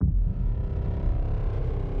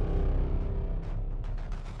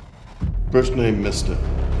First name Mister,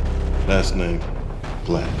 last name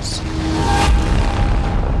Glass.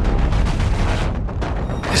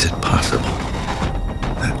 Is it possible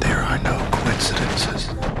that there are no coincidences?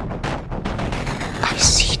 I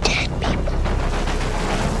see dead people.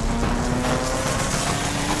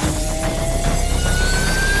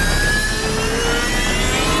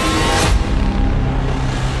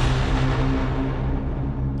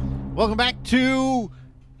 Welcome back to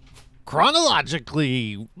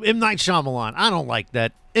Chronologically, M. Night Shyamalan. I don't like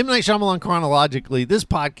that. M. Night Shyamalan Chronologically. This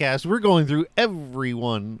podcast, we're going through every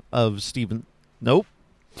one of Stephen. Nope.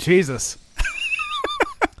 Jesus.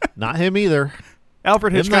 Not him either.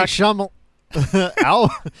 Alfred M. Night Hitchcock.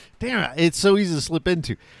 Damn it. It's so easy to slip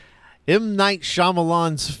into. M. Night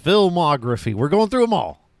Shyamalan's filmography. We're going through them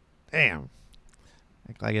all. Damn.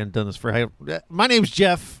 Act like I haven't done this for. My name's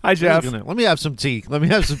Jeff. Hi, Jeff. Let me have some tea.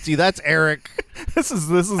 That's Eric. This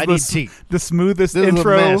is I need tea. the smoothest This is a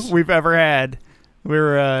intro mess. we've ever had.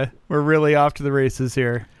 We're really off to the races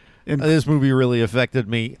here. This movie really affected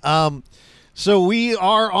me. So we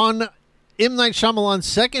are on M. Night Shyamalan's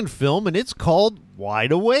second film, and it's called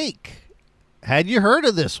Wide Awake. Had you heard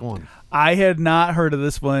of this one? I had not heard of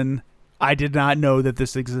this one. I did not know that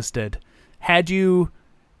this existed. Had you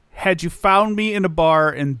found me in a bar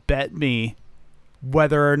and bet me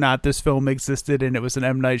whether or not this film existed and it was an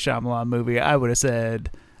M. Night Shyamalan movie, I would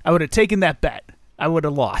have taken that bet. I would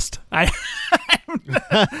have lost. I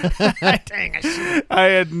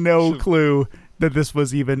had no clue that this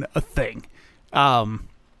was even a thing.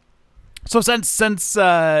 So since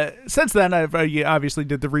then, I've obviously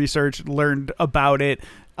did the research, learned about it.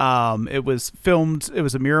 It was filmed. It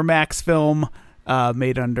was a Miramax film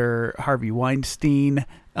made under Harvey Weinstein.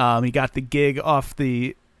 He got the gig off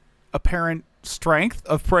the apparent strength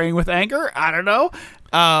of Praying with Anger. I don't know.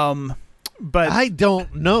 But I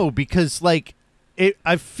don't know because, like,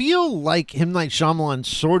 I feel like M. Night Shyamalan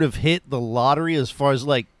sort of hit the lottery as far as,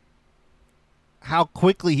 like, how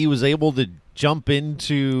quickly he was able to jump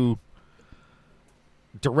into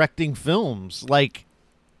directing films. Like,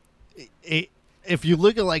 if you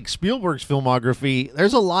look at, like, Spielberg's filmography,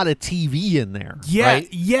 there's a lot of TV in there. yeah,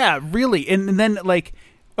 right? yeah, really. And then, like,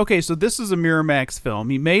 okay, so this is a Miramax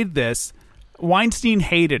film. He made this. Weinstein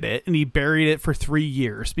hated it, and he buried it for 3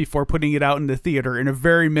 years before putting it out in the theater in a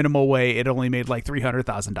very minimal way. It only made like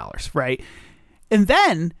 $300,000, right? And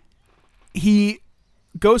then he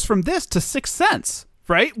goes from this to Sixth Sense,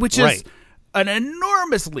 right? Which is an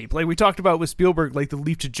enormous leap. Like we talked about with Spielberg, like the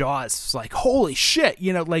leap to Jaws. It's like, holy shit,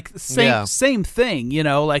 like same thing,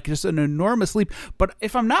 like just an enormous leap. But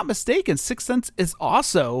if I'm not mistaken, Sixth Sense is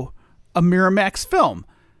also a Miramax film.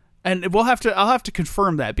 And I'll have to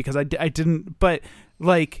confirm that because I didn't, but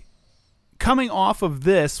like coming off of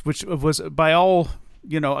this, which was by all,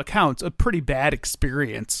 accounts, a pretty bad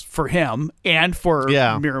experience for him and for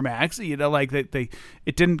Miramax, like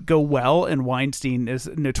it didn't go well. And Weinstein is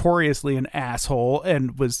notoriously an asshole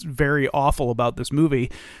and was very awful about this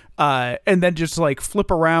movie. And then just like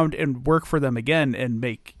flip around and work for them again and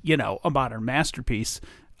make, a modern masterpiece.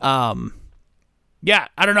 Yeah,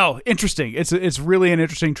 I don't know. Interesting. It's really an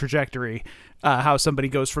interesting trajectory, how somebody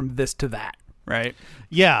goes from this to that, right?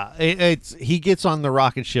 Yeah, he gets on the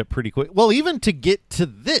rocket ship pretty quick. Well, even to get to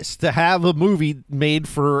this, to have a movie made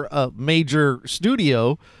for a major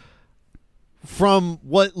studio from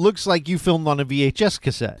what looks like you filmed on a VHS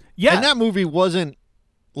cassette. Yeah. And that movie wasn't,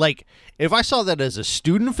 like, if I saw that as a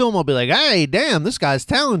student film, I'll be like, hey, damn, this guy's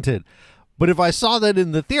talented. But if I saw that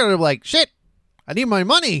in the theater, I'm like, shit. I need my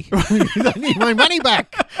money. I need my money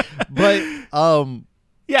back. But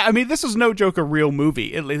yeah, I mean, this is no joke a real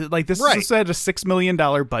movie. This is said a $6 million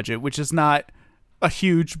budget, which is not a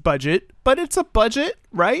huge budget, but it's a budget,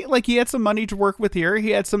 right? Like he had some money to work with here. He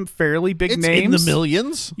had some fairly big names in the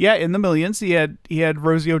millions. Yeah, in the millions. He had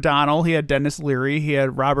Rosie O'Donnell. He had Dennis Leary. He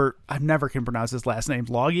had Robert. I never can pronounce his last name.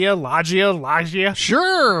 Loggia.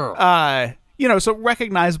 Sure. So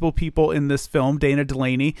recognizable people in this film. Dana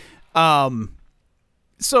Delaney.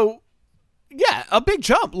 So, yeah, a big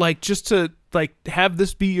jump, like just to like have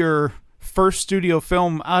this be your first studio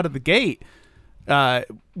film out of the gate,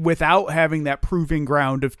 without having that proving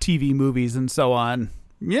ground of TV movies and so on.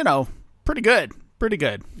 Pretty good.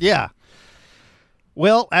 Yeah.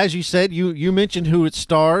 Well, as you said, you mentioned who it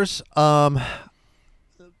stars. Overall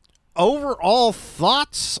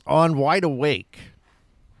thoughts on Wide Awake?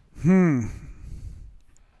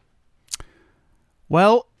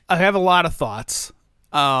 Well, I have a lot of thoughts.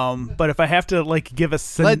 But if I have to like give a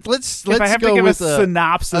synopsis,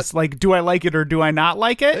 like, do I like it or do I not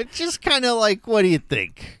like it? It's just kind of like, what do you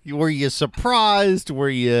think? Were you surprised? Were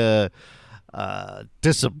you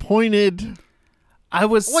disappointed?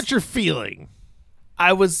 What's your feeling?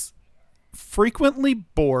 I was frequently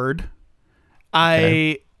bored.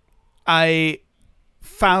 I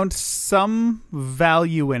found some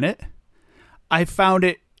value in it. I found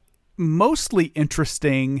it mostly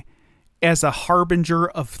interesting as a harbinger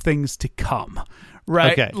of things to come.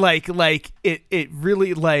 Right? Okay. Like it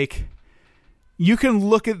really, like, you can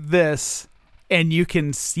look at this and you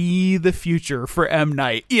can see the future for M.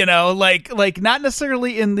 Night, like not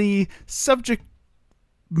necessarily in the subject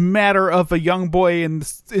matter of a young boy in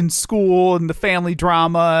school and the family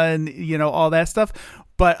drama and, all that stuff,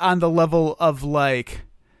 but on the level of like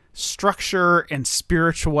structure and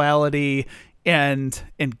spirituality and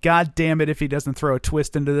God damn it if he doesn't throw a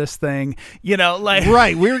twist into this thing, like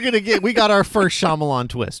Right, we got our first Shyamalan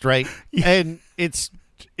twist, right? And it's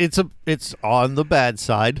on the bad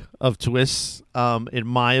side of twists, in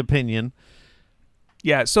my opinion.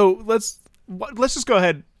 Yeah, so let's just go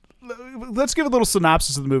ahead. Let's give a little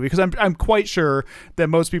synopsis of the movie, because I'm quite sure that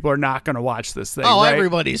most people are not going to watch this thing. Oh, right?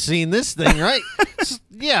 everybody's seen this thing, right?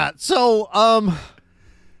 Yeah. So,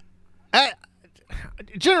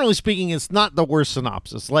 generally speaking, it's not the worst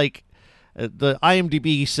synopsis. Like, the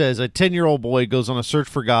IMDb says a 10-year-old boy goes on a search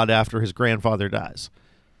for God after his grandfather dies.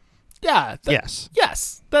 Yeah. Yes.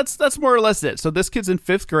 Yes. That's more or less it. So this kid's in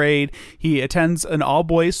 5th grade. He attends an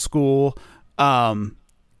all-boys school,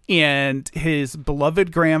 and his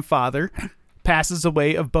beloved grandfather passes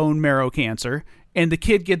away of bone marrow cancer, and the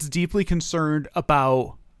kid gets deeply concerned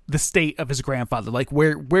about the state of his grandfather. Like,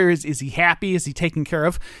 where is he happy? Is he taken care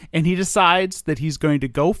of? And he decides that he's going to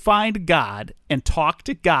go find God and talk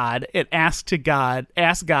to God and ask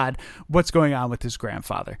God what's going on with his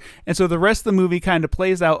grandfather. And so the rest of the movie kind of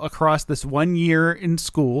plays out across this 1 year in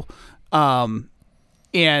school. And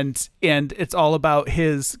it's all about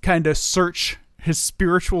his kind of search, his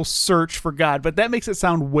spiritual search for God, but that makes it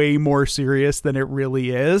sound way more serious than it really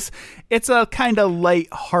is. It's a kind of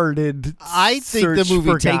lighthearted. I think the search movie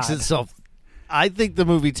for takes God. itself. I think the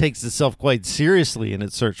movie takes itself quite seriously in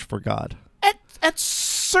its search for God. At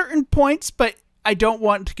certain points, but I don't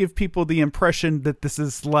want to give people the impression that this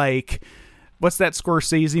is like, what's that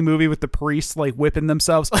Scorsese movie with the priests like whipping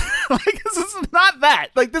themselves? Like, this is not that.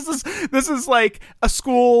 Like, this is like a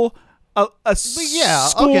school.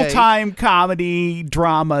 School time comedy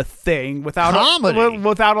drama thing without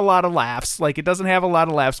a lot of laughs. Like, it doesn't have a lot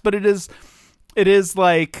of laughs, but it is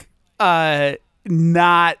like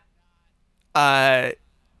not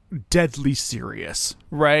deadly serious,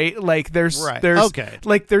 right? Like, there's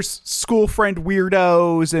school friend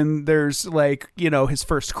weirdos, and there's like, his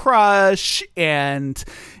first crush, and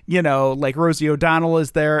like Rosie O'Donnell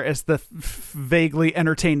is there as the vaguely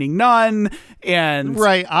entertaining nun, and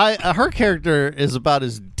right, her character is about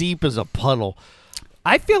as deep as a puddle.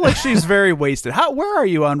 I feel like she's very wasted. Where are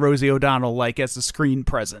you on Rosie O'Donnell, like, as a screen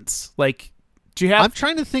presence? Like, do you have? I'm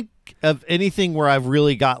trying to think of anything where I've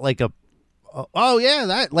really got like a. Oh yeah,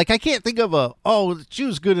 that, like, I can't think of she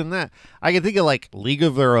was good in that. I can think of like League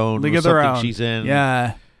of Their Own, League of Their Own. She's in,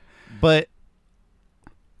 yeah. But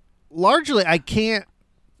largely, I can't.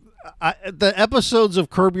 The episodes of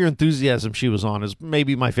Curb Your Enthusiasm she was on is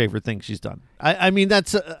maybe my favorite thing she's done. I mean,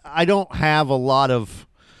 that's I don't have a lot of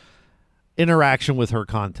interaction with her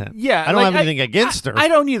content. Yeah, I don't have anything against her. I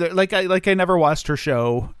don't either. I never watched her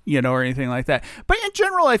show, or anything like that. But in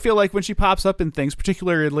general, I feel like when she pops up in things,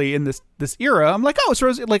 particularly in this era, I'm like, oh, it's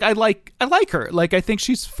Rosie. Like, I like her. Like, I think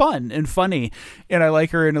she's fun and funny, and I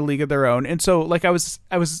like her in A League of Their Own. And so, like, I was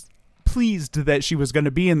pleased that she was going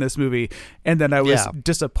to be in this movie, and then I was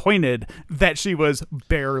disappointed that she was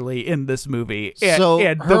barely in this movie.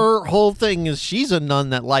 Her whole thing is she's a nun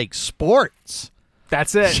that likes sports.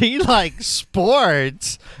 That's it. She likes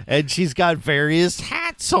sports, and she's got various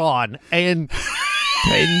hats on and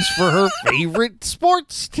pins for her favorite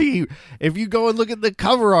sports team. If you go and look at the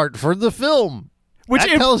cover art for the film, that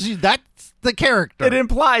tells you that's the character. It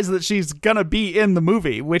implies that she's gonna be in the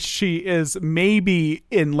movie, which she is maybe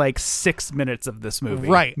in like 6 minutes of this movie.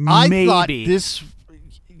 Right. Maybe. I thought this.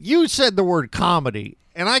 You said the word comedy,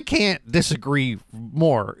 and I can't disagree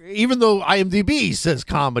more. Even though IMDb says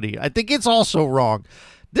comedy, I think it's also wrong.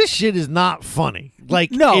 This shit is not funny.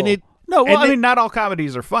 Like, no. Well, I mean, not all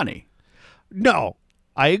comedies are funny. No,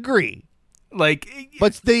 I agree. Like,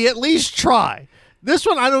 but they at least try. This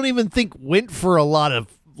one, I don't even think went for a lot of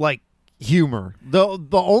like humor. The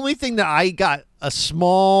only thing that I got a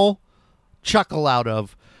small chuckle out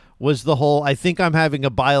of was the whole, I think I'm having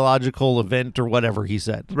a biological event or whatever he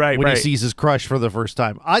said. Right, when right. he sees his crush for the first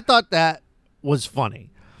time. I thought that was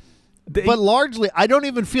funny. But largely, I don't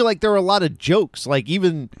even feel like there were a lot of jokes. Like,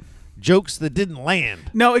 even jokes that didn't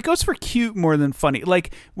land. No, it goes for cute more than funny.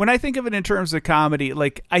 Like, when I think of it in terms of comedy,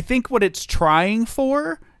 like, I think what it's trying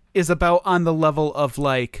for is about on the level of,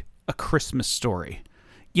 like, A Christmas Story.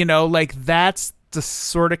 You know, like, that's the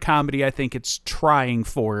sort of comedy I think it's trying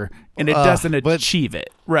for, and it doesn't achieve it,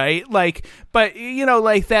 right? Like, but, you know,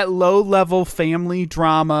 like, that low-level family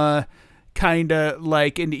drama kind of,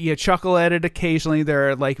 like, and you chuckle at it occasionally. There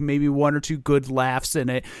are, like, maybe one or two good laughs in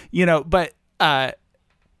it, you know, but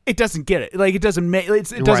it doesn't get it. Like, it doesn't make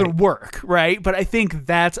it doesn't work, right? But I think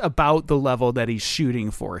that's about the level that he's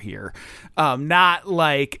shooting for here. Not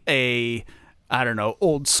like a, I don't know,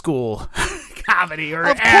 old school comedy or,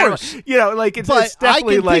 of course, you know, like, it's but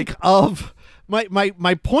definitely I can like think of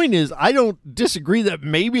my point is, I don't disagree that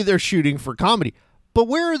maybe they're shooting for comedy, but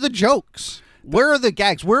where are the jokes? Where are the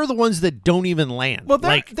gags? Where are the ones that don't even land? Well,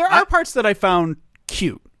 there are parts that I found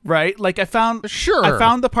cute, right? Like, I found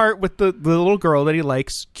the part with the little girl that he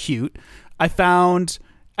likes cute. I found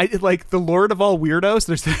like the Lord of all weirdos.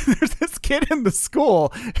 There's this kid in the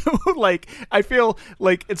school who, like, I feel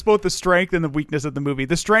like it's both the strength and the weakness of the movie.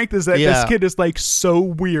 The strength is that this kid is, like, so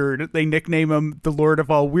weird. They nickname him the Lord of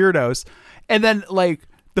all weirdos. And then, like,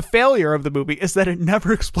 the failure of the movie is that it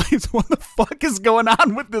never explains what the fuck is going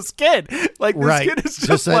on with this kid. Like, this kid is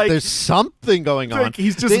just that like, there's something going on. Like,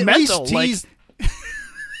 he's just mental.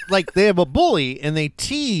 Like, they have a bully and they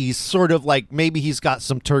tease sort of like maybe he's got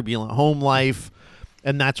some turbulent home life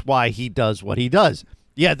and that's why he does what he does.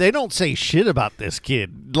 Yeah, they don't say shit about this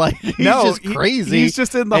kid. Like, he's just crazy. He's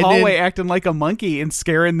just in the hallway acting like a monkey and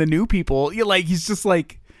scaring the new people. Like, he's just,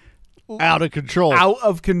 like, out of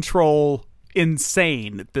control.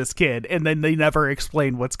 Insane, this kid, and then they never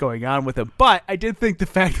explain what's going on with him. But I did think the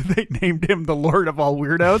fact that they named him the Lord of all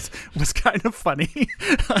weirdos was kind of funny.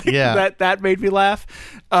 that made me laugh.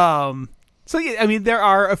 So yeah, I mean, there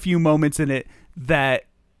are a few moments in it that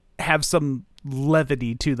have some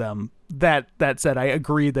levity to them. That said, I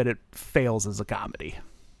agree that it fails as a comedy.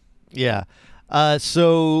 Yeah.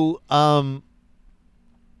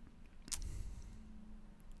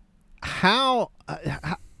 How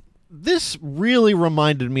this really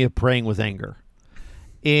reminded me of Praying with Anger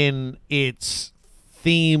in its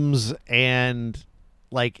themes and,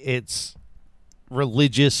 like, its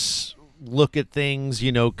religious look at things,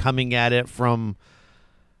 you know, coming at it from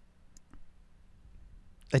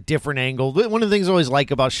a different angle. One of the things I always like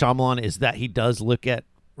about Shyamalan is that he does look at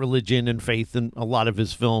religion and faith in a lot of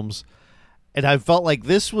his films. And I felt like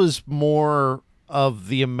this was more of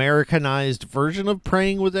the Americanized version of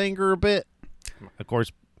Praying with Anger a bit. Of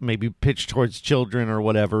course, maybe pitched towards children or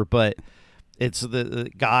whatever, but it's the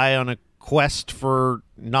guy on a quest for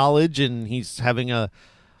knowledge, and he's having a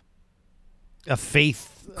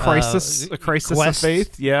faith crisis, a crisis quest. of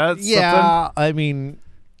faith. Yeah, yeah. I mean,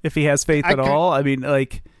 if he has faith at all, I mean,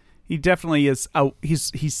 like, he definitely is out.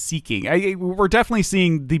 He's seeking. We're definitely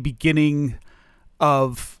seeing the beginning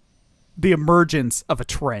of the emergence of a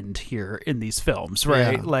trend here in these films,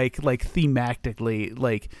 right? Yeah. Like thematically,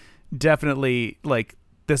 like, definitely, like,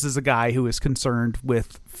 this is a guy who is concerned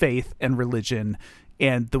with faith and religion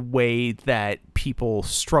and the way that people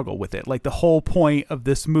struggle with it. Like, the whole point of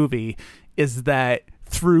this movie is that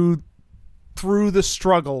through the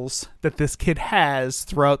struggles that this kid has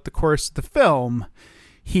throughout the course of the film,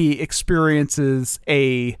 he experiences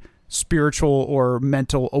a spiritual or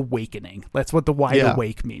mental awakening. That's what the wide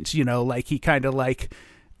awake means. You know, like, he kind of, like,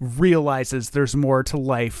 realizes there's more to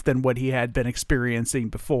life than what he had been experiencing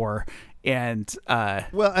before. And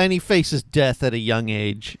and he faces death at a young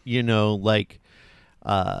age, you know, like,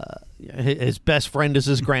 his best friend is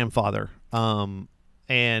his grandfather,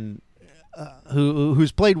 and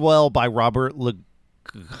who's played well by Robert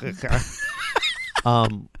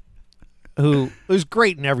who's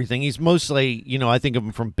great in everything. He's mostly, you know, I think of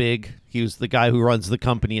him from Big. He was the guy who runs the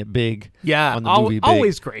company at Big. Yeah, on the movie Big.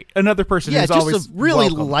 Always great. Another person who's just always a really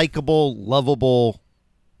welcome. likable, lovable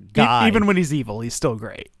guy. Even when he's evil, he's still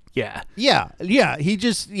great. Yeah. He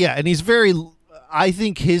just, and he's very, I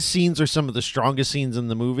think his scenes are some of the strongest scenes in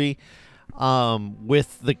the movie.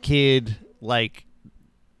 With the kid, like,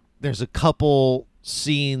 there's a couple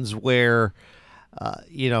scenes where,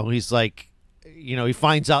 you know, he's like, you know, he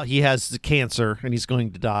finds out he has the cancer and he's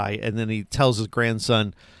going to die. And then he tells his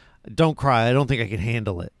grandson, don't cry. I don't think I can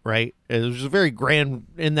handle it. Right. It was very grand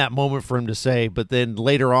in that moment for him to say. But then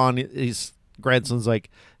later on, his grandson's like,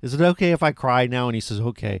 is it okay if I cry now? And he says,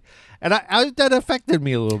 okay. And I that affected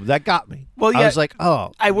me a little bit. That got me. Well, yeah, I was like,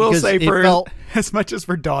 oh. I will say, for as much as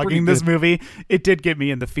we're dogging this good. movie, it did get me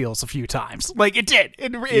in the feels a few times. Like, it did.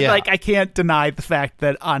 Like, I can't deny the fact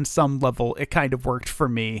that on some level it kind of worked for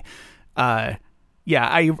me. I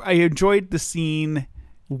enjoyed the scene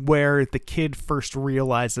where the kid first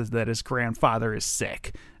realizes that his grandfather is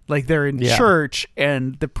sick. Like they're in Yeah. church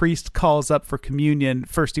and the priest calls up for communion.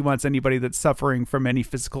 First, he wants anybody that's suffering from any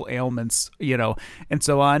physical ailments, and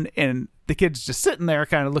so on. And the kid's just sitting there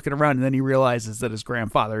kind of looking around, and then he realizes that his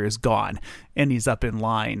grandfather is gone and he's up in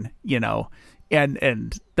line,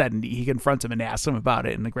 and then he confronts him and asks him about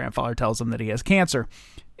it. And the grandfather tells him that he has cancer.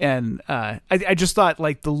 And I just thought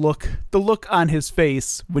like the look on his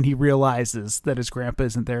face when he realizes that his grandpa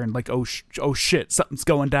isn't there and like, oh shit, something's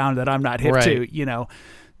going down that I'm not hip Right. to,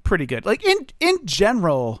 pretty good. Like in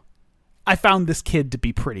general, I found this kid to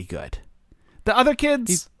be pretty good. The other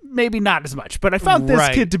kids, maybe not as much, but I found this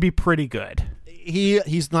Right. kid to be pretty good.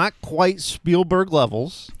 He's not quite Spielberg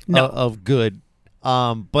levels No. of good,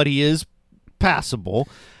 but he is passable.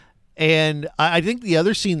 And I think the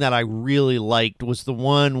other scene that I really liked was the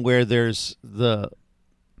one where there's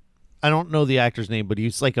I don't know the actor's name, but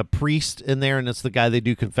he's like a priest in there, and it's the guy they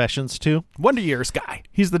do confessions to. Wonder Years guy.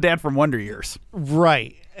 He's the dad from Wonder Years.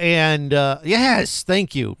 Right. And yes,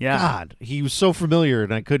 thank you. Yeah. God, he was so familiar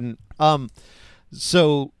and I couldn't.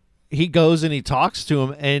 So he goes and he talks to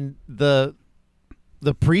him, and the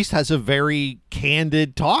priest has a very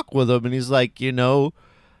candid talk with him, and he's like,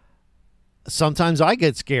 sometimes I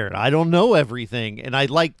get scared. I don't know everything. And I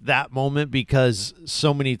like that moment because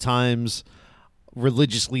so many times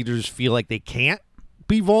religious leaders feel like they can't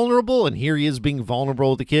be vulnerable, and here he is being vulnerable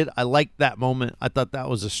with the kid. I like that moment. I thought that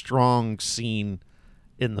was a strong scene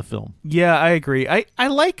in the film. Yeah, I agree. I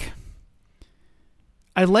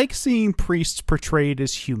like seeing priests portrayed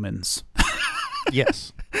as humans.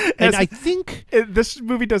 Yes. And I think This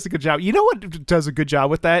movie does a good job. You know what does a good job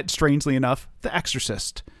with that, strangely enough? The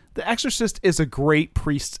Exorcist. The Exorcist is a great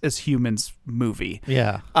priests as humans movie.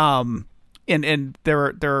 yeah. And there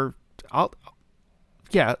are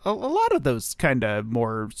a lot of those kind of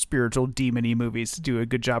more spiritual demon-y movies do a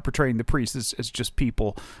good job portraying the priests as just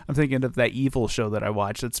people. I'm thinking of that Evil show that I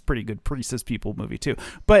watched. That's a pretty good priests as people movie too.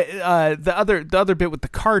 But the other bit with the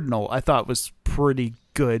cardinal I thought was pretty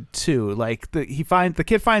good too. Like the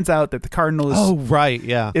kid finds out that the cardinal is Oh, right.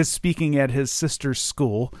 Yeah. is speaking at his sister's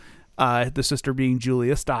school, the sister being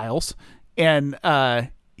Julia Stiles, and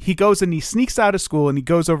he goes and he sneaks out of school and he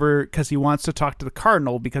goes over because he wants to talk to the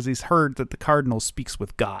cardinal because he's heard that the cardinal speaks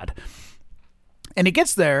with God. And he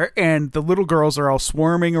gets there and the little girls are all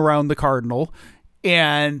swarming around the cardinal,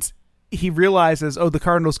 and he realizes, oh, the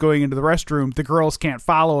cardinal's going into the restroom. The girls can't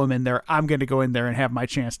follow him in there. I'm going to go in there and have my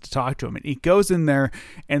chance to talk to him. And he goes in there,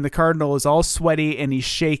 and the cardinal is all sweaty, and he's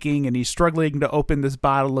shaking, and he's struggling to open this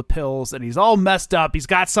bottle of pills, and he's all messed up. He's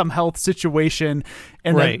got some health situation,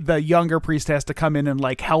 and Right. then the younger priest has to come in and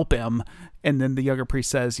like help him. And then the younger priest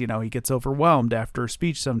says, he gets overwhelmed after a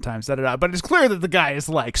speech sometimes. But it's clear that the guy is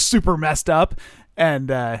like super messed up. And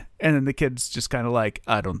then the kid's just kind of like,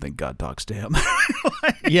 I don't think God talks to him.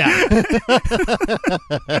 Yeah.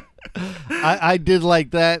 I did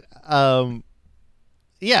like that.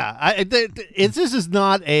 Yeah. This is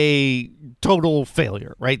not a total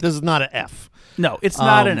failure, right? This is not an F. No, it's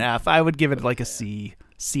not an F. I would give it like a C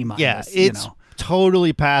minus. Yeah, it's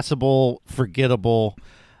totally passable, forgettable.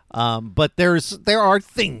 But there are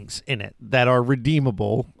things in it that are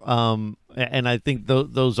redeemable, and I think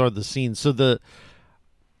those are the scenes. So the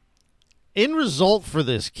end result for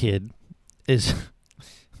this kid is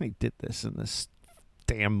he did this in this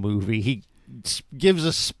damn movie. He gives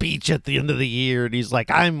a speech at the end of the year, and he's like,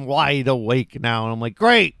 "I'm wide awake now," and I'm like,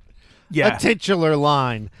 "Great, Yeah. a titular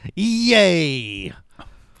line, yay!"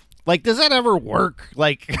 Like, does that ever work?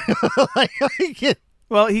 Like,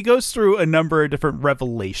 Well, he goes through a number of different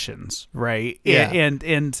revelations, right? Yeah.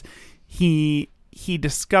 And he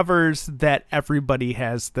discovers that everybody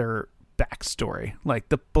has their backstory. Like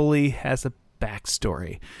the bully has a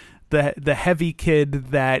backstory. The heavy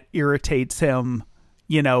kid that irritates him,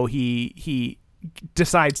 he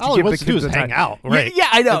decides to all he give the wants to do kid is the hang time. out, right? Yeah,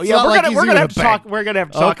 I know. It's Yeah, not we're like gonna he's we're gonna gonna have to talk. bang. We're gonna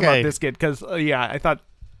have to talk Okay. about this kid because I thought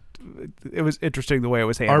it was interesting the way it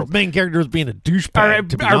was Our handled. main character was being a douchebag.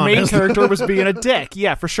 to be Our main honest. character was being a dick.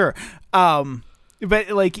 Yeah, for sure.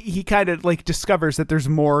 But like he kind of like discovers that there's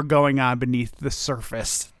more going on beneath the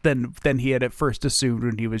surface than he had at first assumed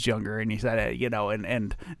when he was younger, and he said,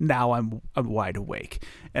 and now I'm wide awake.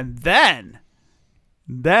 And then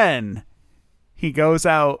he goes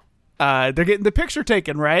out. They're getting the picture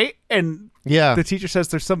taken, right? And Yeah. the teacher says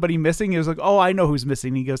there's somebody missing. He was like, oh, I know who's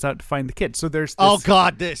missing. He goes out to find the kid. So there's this, Oh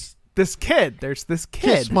God, this this kid. There's this kid.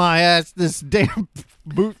 kiss my ass. This damn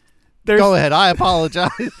boot Go ahead. I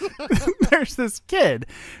apologize. There's this kid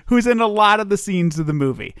who's in a lot of the scenes of the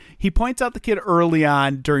movie. He points out the kid early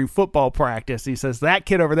on during football practice. He says, that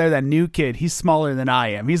kid over there, that new kid, he's smaller than I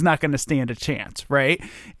am. He's not going to stand a chance, right?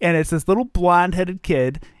 And it's this little blonde-headed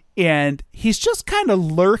kid, and he's just kind of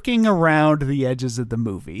lurking around the edges of the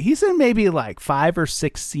movie. He's in maybe like 5 or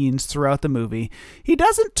 6 scenes throughout the movie. He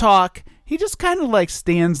doesn't talk. He just kind of like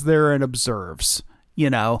stands there and observes, you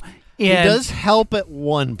know? And He does help at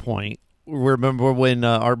one point. Remember when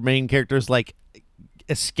our main character is like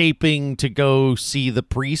escaping to go see the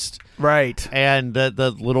priest, right? and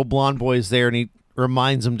the little blonde boy is there, and he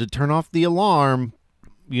reminds him to turn off the alarm,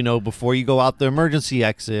 you know, before you go out the emergency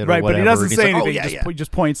exit, Right, or whatever. but he doesn't And he's say like, anything. He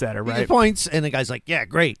just points at her, He right? just points, and the guy's like, "Yeah,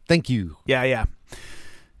 great, thank you." Yeah.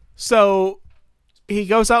 So he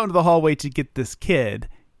goes out into the hallway to get this kid,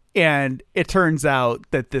 and it turns out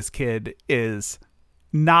that this kid is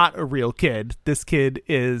not a real kid. This kid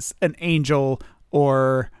is an angel,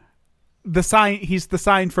 or the sign. He's the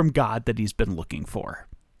sign from God that he's been looking for.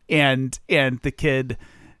 And the kid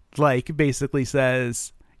like basically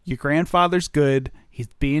says, your grandfather's good. He's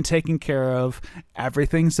being taken care of.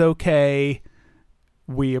 Everything's okay.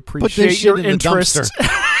 We Put this appreciate shit your in the interest.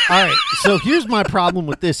 dumpster. All right, so here's my problem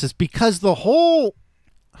with this is because the whole,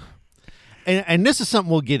 and this is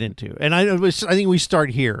something we'll get into, and I think we start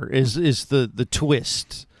here is the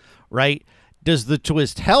twist, right? Does the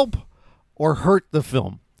twist help or hurt the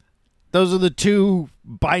film? Those are the two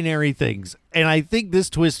binary things, and I think this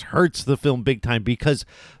twist hurts the film big time because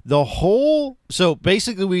so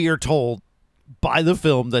basically we are told by the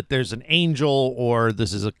film that there's an angel or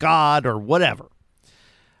this is a god or whatever.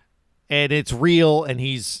 And it's real, and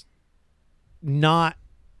he's not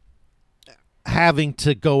having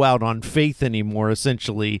to go out on faith anymore,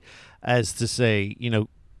 essentially, as to say, you know,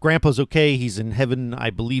 Grandpa's okay, he's in heaven, I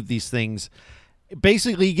believe these things.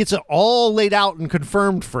 Basically, he gets it all laid out and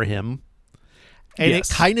confirmed for him, and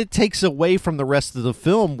Yes. it kind of takes away from the rest of the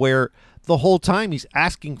film where the whole time he's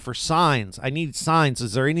asking for signs. I need signs.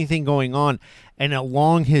 Is there anything going on? And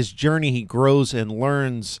along his journey, he grows and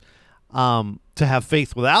learns to have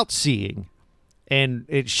faith without seeing, and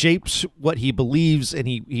it shapes what he believes, and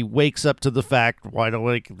he wakes up to the fact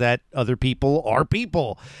that other people are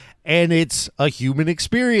people, and it's a human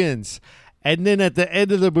experience. And then at the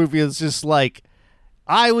end of the movie, it's just like,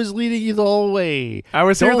 I was leading you the whole way. I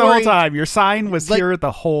was here Don't the whole worry. time. Your sign was Like, here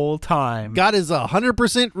the whole time. God is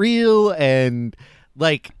 100% real, and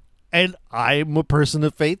I'm a person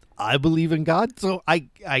of faith. I believe in God, so I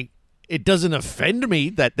it doesn't offend me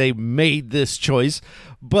that they made this choice,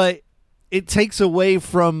 but it takes away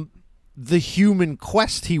from the human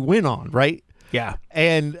quest he went on, right? Yeah.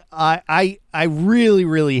 And I really,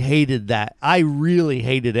 really hated that. I really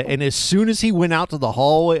hated it. And as soon as he went out to the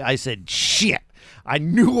hallway, I said, shit. I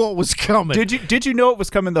knew what was coming. Did you know it was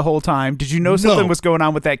coming the whole time? Did you know something was going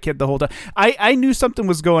on with that kid the whole time? I knew something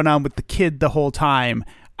was going on with the kid the whole time.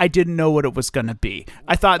 I didn't know what it was going to be.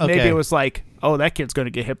 I thought maybe Okay. it was like, oh, that kid's going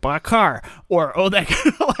to get hit by a car, or oh, that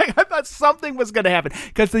kid, like I thought something was going to happen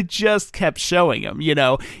because they just kept showing him, you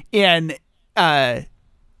know, and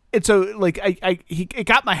so like it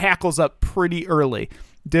got my hackles up pretty early.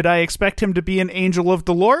 Did I expect him to be an angel of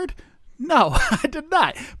the Lord? No, I did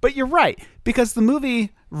not. But you're right, because the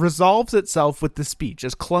movie resolves itself with the speech,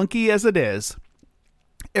 as clunky as it is.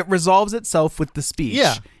 It resolves itself with the speech,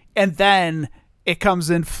 Yeah. and then it comes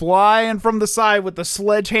in flying from the side with the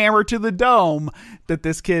sledgehammer to the dome that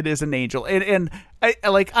this kid is an angel. And I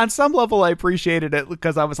like, on some level, I appreciated it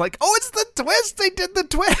because I was like, oh, it's the twist. They did the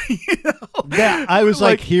twist. You know? Yeah, I was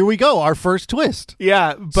like, here we go, our first twist.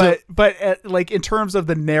 Yeah, but like in terms of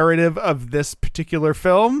the narrative of this particular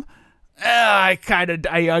film, I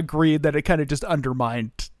agree that it kind of just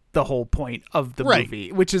undermined the whole point of the Right.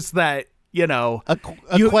 movie, which is that, you know, A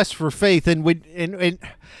quest for faith, and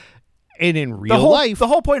in real the whole life, the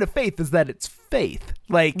whole point of faith is that it's faith.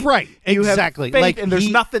 Like, Right, you have exactly. faith, Like, and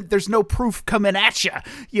there's no proof coming at you.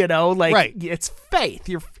 You know, like, Right. it's faith.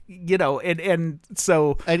 And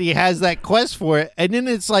so and he has that quest for it, and then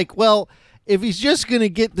it's like, well, if he's just gonna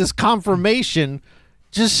get this confirmation,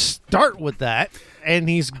 just start with that, and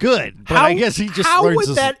he's good. But I guess he just how learns would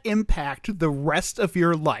this- that impact the rest of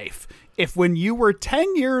your life if when you were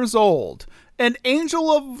 10 years old, an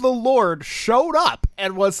angel of the Lord showed up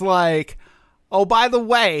and was like, oh, by the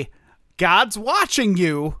way, God's watching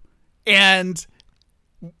you, and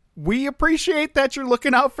we appreciate that you're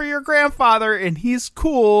looking out for your grandfather, and he's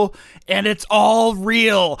cool, and it's all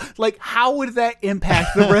real. Like, how would that impact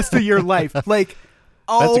the rest of your life? Like,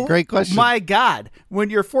 That's a great question. My God, when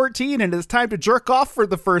you're 14 and it's time to jerk off for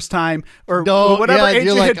the first time, or No, whatever yeah, age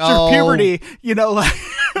you're you like, hit your oh. puberty,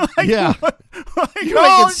 like Yeah. like, You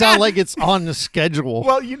oh, make it sound God. like it's on the schedule.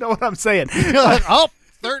 Well, you know what I'm saying. You're like, oh,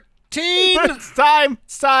 13. It's time.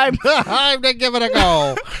 I'm gonna give it a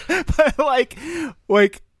go. But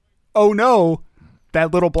like, oh no,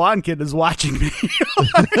 that little blonde kid is watching me.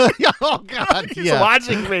 Oh God, He's yeah.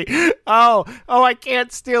 watching me. Oh, I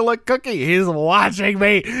can't steal a cookie. He's watching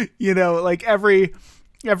me. Like every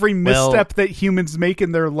misstep that humans make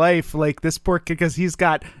in their life, like this poor kid, because he's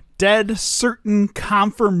got dead certain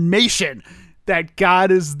confirmation that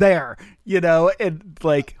God is there, and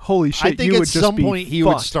like, holy shit, I think you at would just some be point he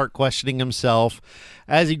would fucked. start questioning himself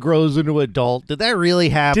as he grows into adult. Did that really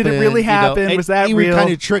happen? Did it really happen? And Was that he real? would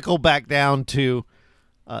kind of trickle back down to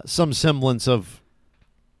some semblance of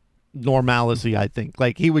normalcy, I think.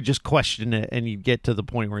 Like he would just question it, and you'd get to the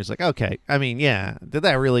point where he's like, okay, I mean, yeah, did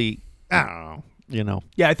that really, I don't know,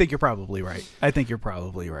 Yeah, I think you're probably right.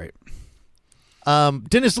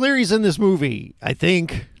 Dennis Leary's in this movie, I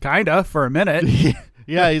think. Kinda, for a minute.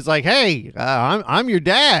 Yeah, he's like, hey, I'm your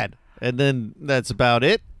dad. And then that's about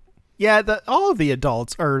it. Yeah, all of the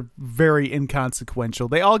adults are very inconsequential.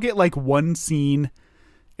 They all get like one scene,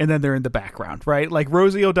 and then they're in the background, right? Like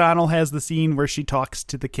Rosie O'Donnell has the scene where she talks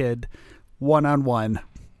to the kid one-on-one,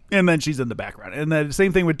 and then she's in the background. And then the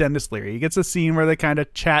same thing with Dennis Leary. He gets a scene where they kind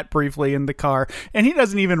of chat briefly in the car, and he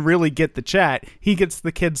doesn't even really get the chat. He gets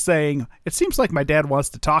the kid saying, "It seems like my dad wants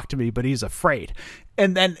to talk to me, but he's afraid."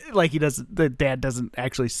 And then like the dad doesn't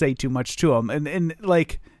actually say too much to him. And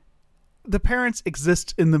like, the parents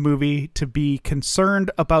exist in the movie to be concerned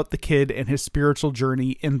about the kid and his spiritual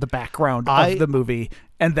journey in the background of the movie,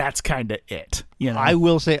 and that's kind of it. I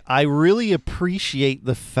will say I really appreciate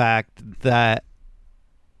the fact that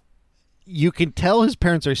you can tell his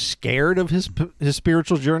parents are scared of his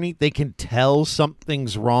spiritual journey. They can tell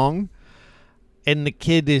something's wrong, and the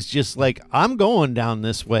kid is just like, I'm going down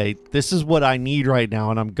this way. This is what I need right now,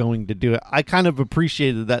 and I'm going to do it. I kind of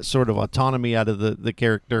appreciated that sort of autonomy out of the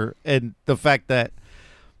character, and the fact that,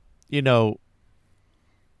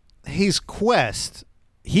 his quest,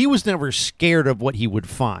 he was never scared of what he would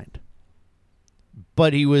find,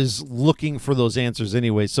 but he was looking for those answers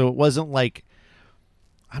anyway. So it wasn't like,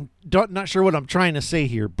 not sure what I'm trying to say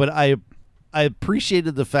here, but I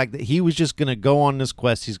appreciated the fact that he was just going to go on this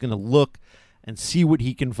quest. He's going to look and see what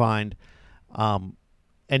he can find,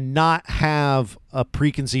 and not have a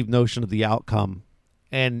preconceived notion of the outcome,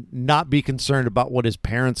 and not be concerned about what his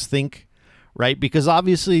parents think, right? Because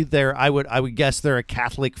obviously I would guess they're a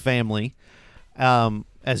Catholic family,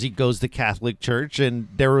 as he goes to Catholic church, and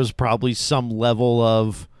there was probably some level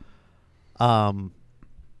of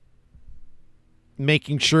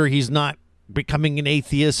making sure he's not becoming an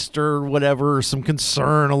atheist or whatever, or some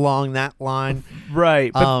concern along that line.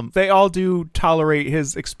 Right, but they all do tolerate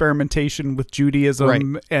his experimentation with Judaism,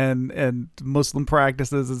 Right. and Muslim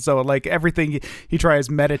practices, and so like everything he tries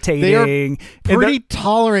meditating. They are and pretty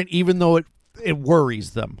tolerant, even though it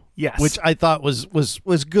worries them. Yes. Which I thought was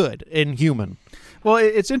good and human. Well,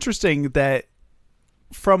 it's interesting that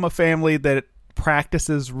from a family that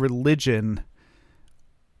practices religion,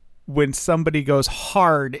 when somebody goes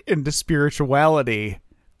hard into spirituality,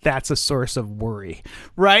 that's a source of worry,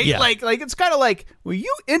 right? Yeah. Like it's kind of like, well,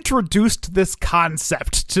 you introduced this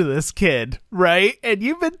concept to this kid, right? And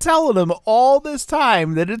you've been telling him all this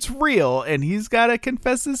time that it's real, and he's got to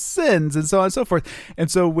confess his sins, and so on and so forth. And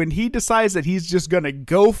so when he decides that he's just going to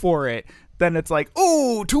go for it, then it's like,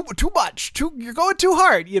 oh, too much, you're going too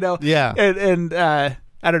hard, Yeah. And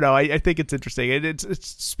I don't know. I think it's interesting. It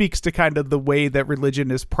speaks to kind of the way that religion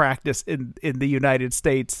is practiced in the United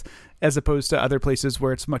States, as opposed to other places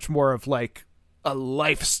where it's much more of like a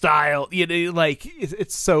lifestyle. Like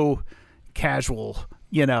it's so casual.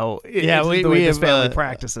 Yeah, the way this family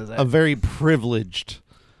practices it. A very privileged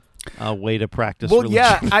way to practice Well,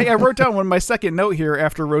 religion. yeah, I wrote down my second note here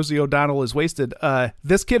after Rosie O'Donnell is wasted.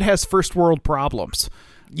 This kid has first world problems.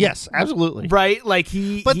 Yes, absolutely. Right? Like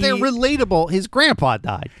But they're relatable. His grandpa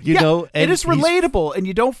died, you know. it is relatable, and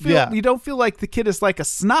you don't feel like the kid is like a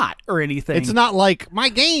snot or anything. It's not like my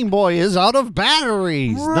Game Boy is out of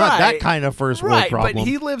batteries. Right. Not that kind of first world problem. But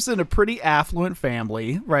he lives in a pretty affluent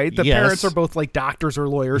family, right? The Yes. parents are both like doctors or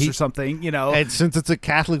lawyers or something, And since it's a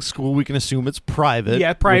Catholic school, we can assume it's private.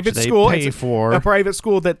 Yeah, private which school. They pay It's for a private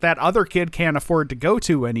school that other kid can't afford to go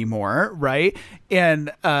to anymore, right?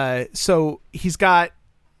 And so he's got,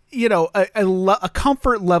 a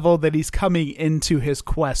comfort level that he's coming into his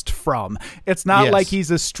quest from. It's not Yes. like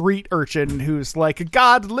he's a street urchin who's like,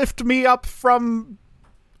 God, lift me up from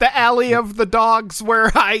the alley of the dogs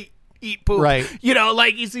where I eat poop. Right. You know,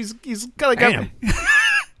 like he's kind of Damn.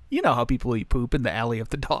 You know how people eat poop in the alley of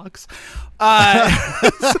the dogs.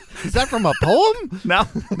 Is that from a poem? No,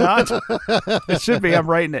 it should be. I'm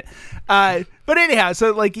writing it. But anyhow,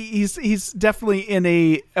 so like he's definitely in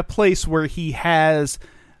a place where he has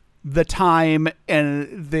the time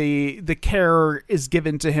and the care is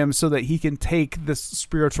given to him so that he can take this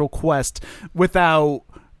spiritual quest without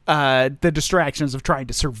the distractions of trying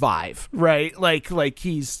to survive, right? Like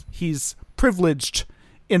he's privileged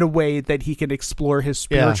in a way that he can explore his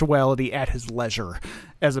spirituality at his leisure,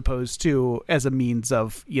 as opposed to as a means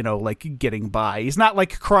of, you know, like getting by. He's not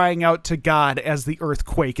like crying out to God as the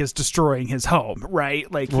earthquake is destroying his home, right?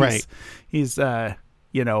 Like he's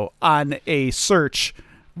you know, on a search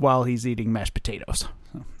while he's eating mashed potatoes.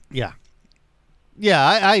 Yeah. Yeah,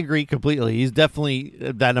 I agree completely. He's definitely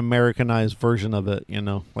that Americanized version of it, you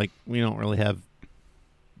know. Like, we don't really have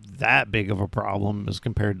that big of a problem as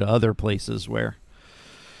compared to other places where,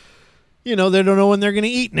 you know, they don't know when they're going to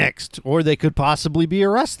eat next, or they could possibly be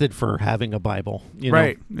arrested for having a Bible. You know?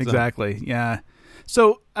 Right, exactly, yeah.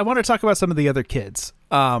 So I want to talk about some of the other kids.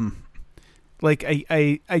 Like,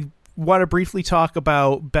 I want to briefly talk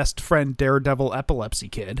about best friend Daredevil Epilepsy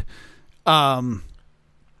Kid. What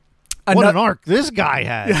an arc this guy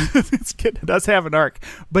had. Yeah, this kid does have an arc.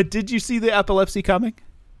 But did you see the epilepsy coming?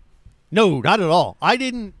 No, not at all. I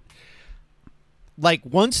didn't. Like,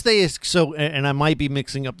 once they, and I might be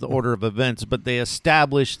mixing up the order of events, but they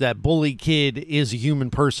established that Bully Kid is a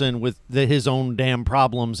human person with his own damn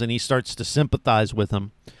problems, and he starts to sympathize with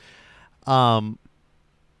him. I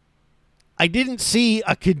didn't see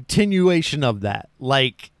a continuation of that.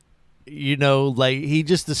 Like, you know, like, he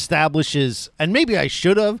just establishes, and maybe I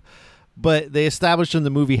should have, but they established in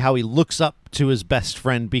the movie how he looks up to his best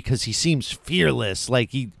friend because he seems fearless.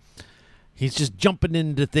 Like, he's just jumping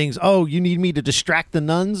into things. Oh, you need me to distract the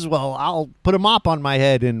nuns? Well, I'll put a mop on my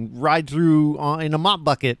head and ride through in a mop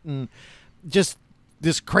bucket. And just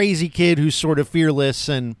this crazy kid who's sort of fearless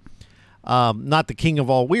and not the king of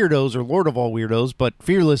all weirdos or lord of all weirdos, but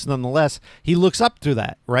fearless nonetheless. He looks up to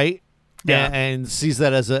that, right? Yeah. And sees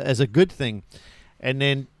that as a good thing. And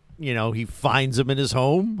then, you know, he finds him in his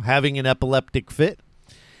home having an epileptic fit.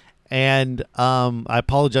 And I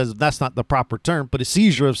apologize if that's not the proper term, but a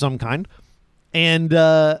seizure of some kind. And,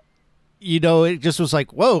 you know, it just was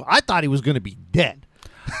like, whoa, I thought he was going to be dead.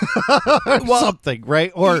 Or something,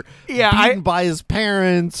 right? Or beaten by his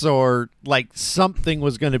parents, or like something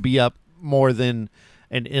was going to be up more than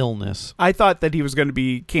an illness. I thought that he was going to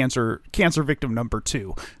be cancer victim number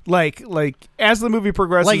 2. Like as the movie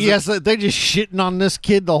progresses, like, yes, they're just shitting on this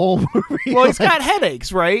kid the whole movie. Well, he's got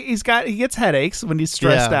headaches, right? He gets headaches when he's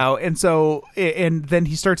stressed out, and so then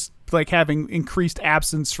he starts like having increased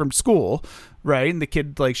absence from school, right? And the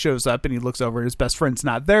kid like shows up and he looks over and his best friend's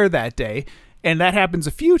not there that day, and that happens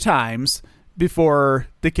a few times before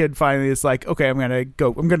the kid finally is like, okay, I'm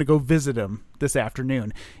gonna go visit him this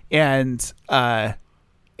afternoon, and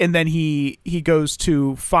then he goes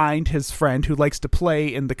to find his friend who likes to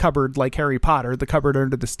play in the cupboard like Harry Potter, the cupboard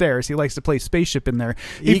under the stairs. He likes to play spaceship in there.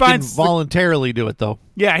 He can voluntarily do it, though.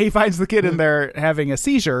 Yeah, he finds the kid in there having a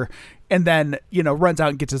seizure, and then, you know, runs out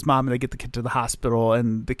and gets his mom, and they get the kid to the hospital,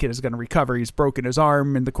 and the kid is going to recover. He's broken his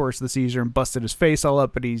arm in the course of the seizure and busted his face all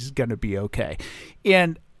up, but he's going to be okay.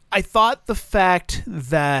 And I thought the fact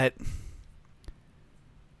that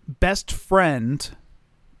best friend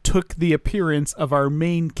took the appearance of our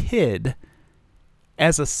main kid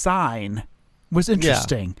as a sign was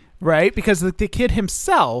interesting, right? Because the kid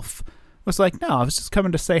himself was like, no, I was just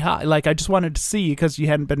coming to say hi. Like, I just wanted to see you because you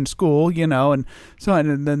hadn't been to school, you know, and so on.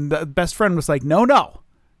 And then the best friend was like, no,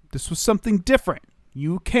 this was something different.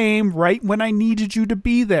 You came right when I needed you to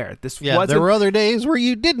be there. There were other days where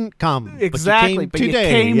you didn't come. Exactly, but you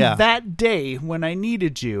came yeah. that day when I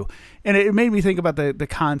needed you. And it made me think about the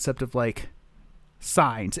concept of, like,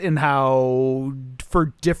 signs and how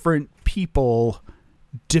for different people,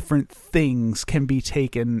 different things can be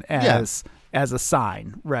taken as a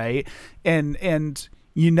sign, right? And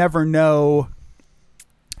you never know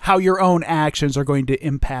how your own actions are going to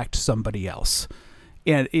impact somebody else.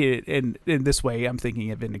 And in this way, I'm thinking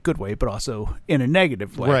of in a good way, but also in a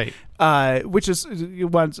negative way. Right. Which is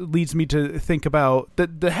what leads me to think about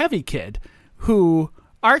the heavy kid, who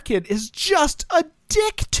our kid is just a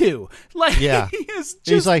dick to. Like, yeah.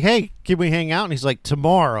 He's like, hey, can we hang out? And he's like,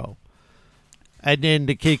 tomorrow. And then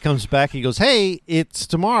the kid comes back. He goes, hey, it's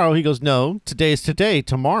tomorrow. He goes, no, today is today.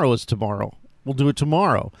 Tomorrow is tomorrow. We'll do it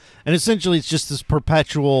tomorrow. And essentially, it's just this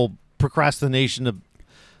perpetual procrastination of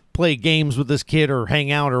play games with this kid or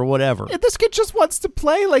hang out or whatever. And this kid just wants to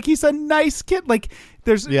play. Like, he's a nice kid. Like,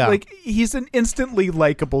 there's like, he's an instantly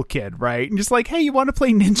likable kid, right? And just like, hey, you want to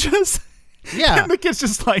play ninjas? Yeah. And the kid's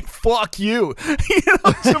just like, fuck you.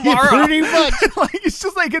 Tomorrow. Pretty much. Like, it's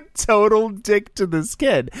just like a total dick to this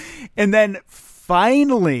kid. And then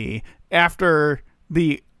finally, after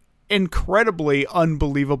the incredibly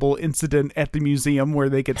unbelievable incident at the museum where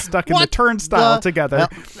they get stuck in the turnstile together.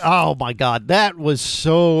 Oh my God. That was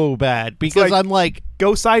so bad because like, I'm like,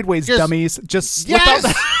 go sideways, dummies. Just slip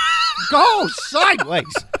out. Go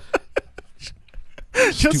sideways.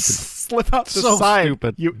 Just slip out the So side,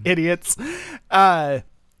 stupid. you idiots. Then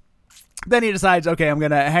he decides, okay, I'm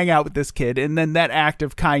gonna hang out with this kid, and then that act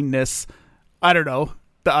of kindness, I don't know,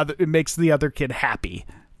 it makes the other kid happy,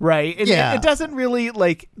 right? And it doesn't really,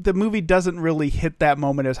 like, the movie doesn't really hit that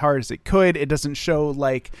moment as hard as it could. It doesn't show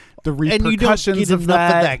like the repercussions and you don't get of enough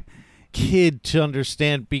that. of that kid to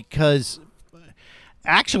understand because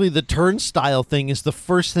actually the turnstile thing is the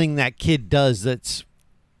first thing that kid does that's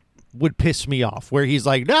would piss me off, where he's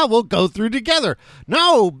like, no, we'll go through together.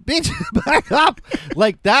 No, bitch, back up.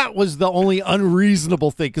 Like, that was the only unreasonable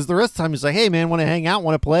thing, because the rest of the time he's like, hey, man, want to hang out,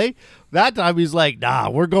 want to play? That time he's like, nah,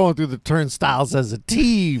 we're going through the turnstiles as a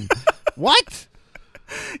team. What?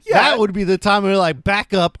 Yeah. That would be the time where like,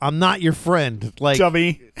 back up, I'm not your friend. Like,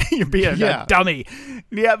 dummy. You're being a dummy.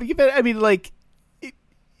 Yeah, but I mean, like,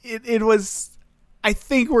 it was, I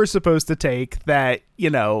think we're supposed to take that, you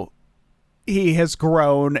know, he has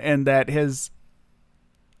grown and that his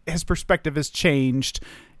perspective has changed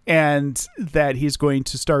and that he's going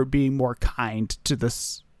to start being more kind to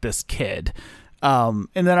this kid. And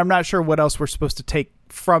then I'm not sure what else we're supposed to take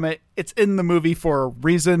from it. It's in the movie for a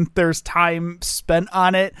reason. There's time spent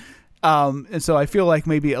on it. And so I feel like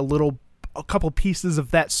maybe a couple pieces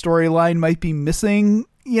of that storyline might be missing,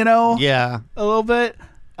 you know? Yeah. A little bit.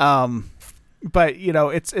 But you know,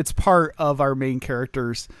 it's part of our main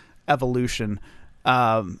character's evolution.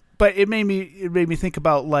 But it made me think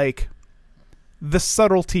about like the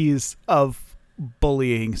subtleties of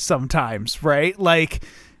bullying sometimes, right? Like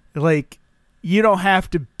you don't have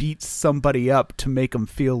to beat somebody up to make them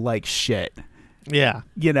feel like shit. Yeah.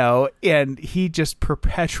 You know, and he just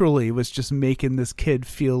perpetually was just making this kid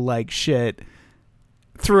feel like shit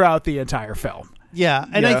throughout the entire film. Yeah,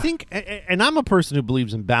 and I think, and I'm a person who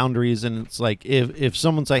believes in boundaries, and it's like, if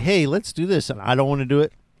someone's like, hey, let's do this, and I don't want to do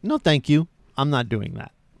it, no, thank you. I'm not doing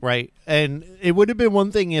that, right? And it would have been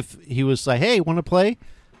one thing if he was like, hey, want to play?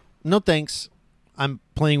 No, thanks. I'm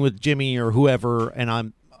playing with Jimmy or whoever, and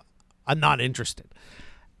I'm not interested.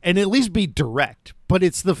 And at least be direct. But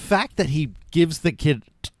it's the fact that he gives the kid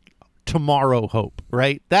tomorrow hope,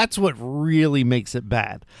 right? That's what really makes it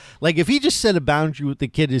bad. Like, if he just set a boundary with the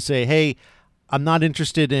kid to say, hey, I'm not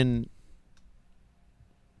interested in,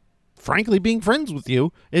 frankly, being friends with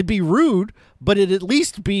you. It'd be rude, but it'd at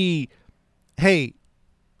least be, hey,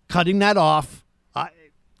 cutting that off.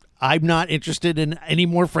 I'm not interested in any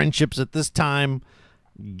more friendships at this time.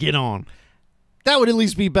 Get on. That would at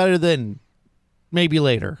least be better than maybe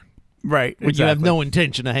later. Right. When you have no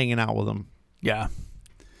intention of hanging out with them. Yeah.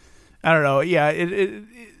 I don't know. Yeah.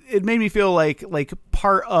 It made me feel like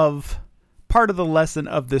part of the lesson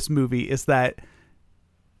of this movie is that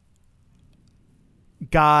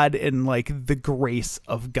God and like the grace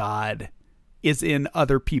of God is in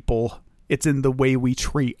other people. It's in the way we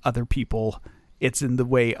treat other people. It's in the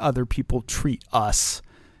way other people treat us,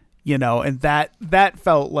 you know, and that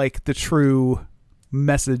felt like the true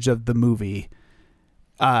message of the movie,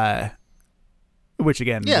 which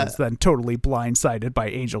again was then totally blindsided by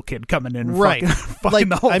Angel Kid coming in and fucking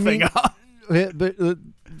the whole thing up. But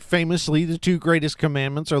famously, the two greatest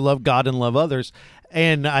commandments are love God and love others.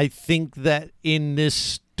 And I think that in this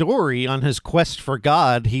story, on his quest for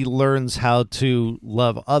God, he learns how to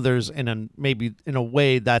love others maybe in a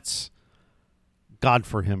way that's God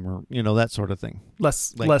for him, or, you know, that sort of thing.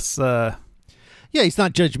 Less. Yeah, he's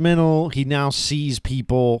not judgmental. He now sees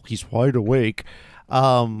people. He's wide awake.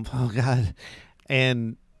 Oh, God.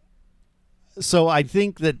 And so I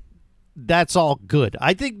think that's all good.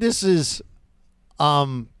 I think this is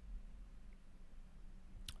a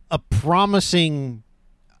promising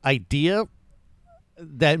idea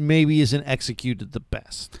that maybe isn't executed the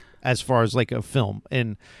best as far as like a film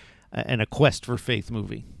and a quest for faith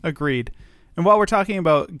movie. Agreed. And while we're talking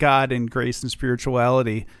about God and grace and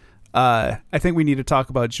spirituality, I think we need to talk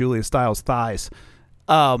about Julia Stiles' thighs.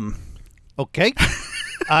 Okay.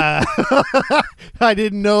 I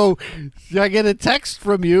didn't know. I get a text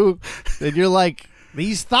from you and you're like,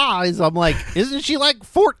 these thighs. I'm like, isn't she like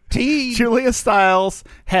 14? Julia Stiles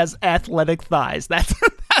has athletic thighs. That's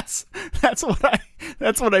Yes, that's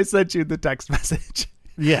what I sent you in the text message.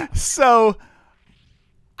 Yeah. So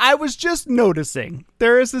I was just noticing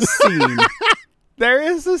there is a scene. There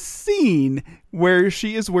is a scene where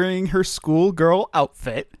she is wearing her schoolgirl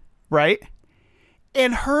outfit, right?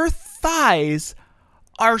 And her thighs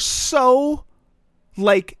are so,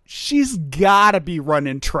 like, she's gotta be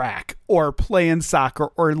running track or playing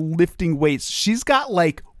soccer or lifting weights. She's got,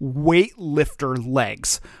 like, weightlifter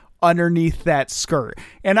legs underneath that skirt.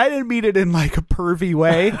 And I didn't mean it in, like, a pervy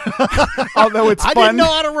way, although it's fun. I didn't know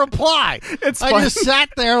how to reply. It's I fun. just sat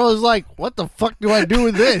there and was like, what the fuck do I do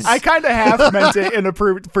with this? I kind of half meant it in a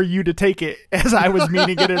for you to take it as I was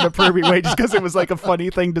meaning it in a pervy way, just because it was like a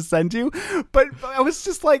funny thing to send you. But I was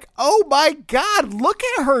just like, oh my God, look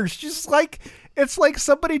at her. She's like, it's like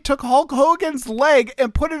somebody took Hulk Hogan's leg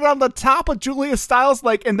and put it on the top of Julia Stiles'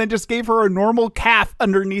 leg and then just gave her a normal calf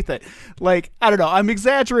underneath it. Like, I don't know. I'm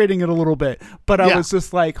exaggerating it a little bit, but I was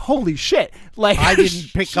just like, holy shit. Like, I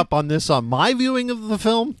didn't pick up on this on my viewing of the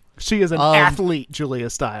film. She is an athlete, Julia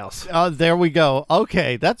Stiles. There we go.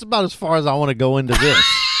 Okay, that's about as far as I want to go into this.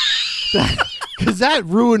 Because that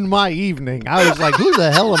ruined my evening. I was like, who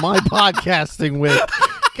the hell am I podcasting with?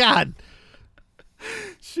 God.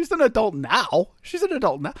 She's an adult now.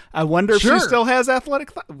 I wonder if Sure. she still has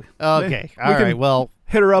athletic Okay. All right. Well,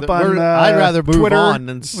 hit her up on I'd rather move Twitter. on.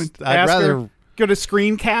 And I'd Ask rather. her, get a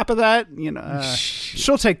screen cap of that. You know,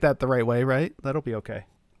 she'll take that the right way, right? That'll be okay.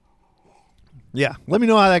 Yeah. Let me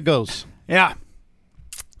know how that goes. Yeah.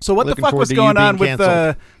 So what Looking the fuck forward was to going you on being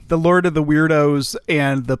with the Lord of the Weirdos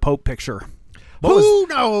and the Pope picture? Who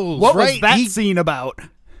knows? What was right? that scene about?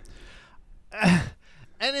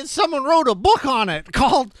 And then someone wrote a book on it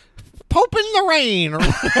called Pope in the Rain or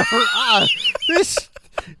whatever.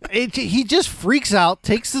 He just freaks out,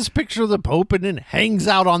 takes this picture of the Pope, and then hangs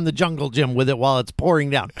out on the jungle gym with it while it's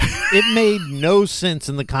pouring down. It made no sense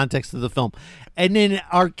in the context of the film. And then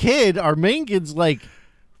our main kid's like,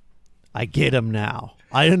 I get him now.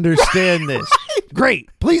 I understand this. Great.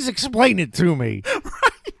 Please explain it to me.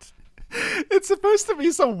 It's supposed to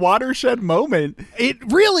be some watershed moment. It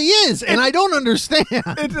really is, and I don't understand.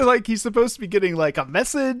 It's like he's supposed to be getting like a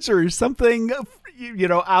message or something, you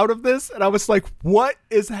know, out of this. And I was like, what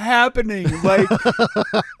is happening? Like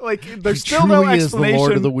there's still no truly is the explanation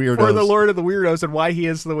Lord of the Weirdos. for the Lord of the Weirdos and why he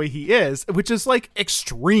is the way he is, which is like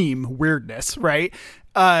extreme weirdness, right?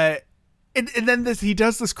 And then he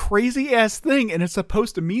does this crazy ass thing, and it's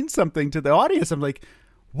supposed to mean something to the audience. I'm like,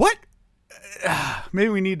 what? Maybe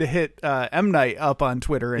we need to hit M. Night up on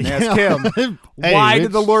Twitter and ask him, why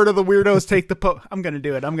did the Lord of the Weirdos take the Pope? I'm going to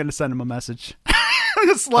do it. I'm going to send him a message. I'm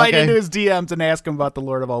going to slide into his DMs and ask him about the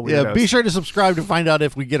Lord of all Weirdos. Yeah, be sure to subscribe to find out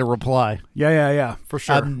if we get a reply. Yeah, for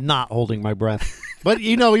sure. I'm not holding my breath. But,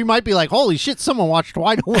 you know, you might be like, holy shit, someone watched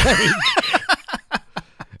Wide Awake.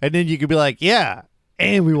 And then you could be like, yeah,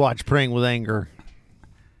 and we watched Praying with Anger.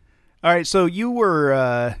 All right, so you were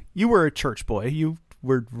a church boy. You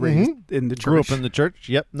were raised in the church. Grew up in the church.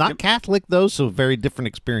 Yep. Not Catholic, though, so very different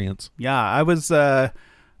experience. Yeah, I was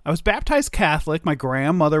baptized Catholic. My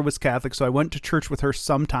grandmother was Catholic, so I went to church with her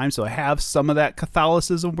sometimes. So I have some of that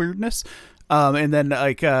Catholicism weirdness. And then,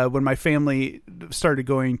 like, when my family started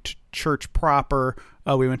going to church proper,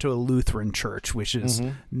 we went to a Lutheran church, which is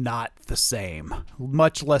not the same.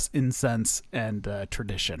 Much less incense and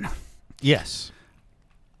tradition. Yes.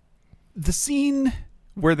 The scene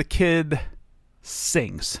where the kid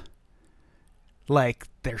sings, like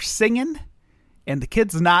they're singing and the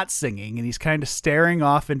kid's not singing and he's kind of staring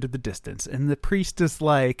off into the distance, and the priest is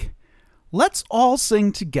like, let's all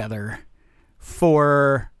sing together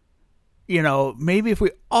for, you know, maybe if we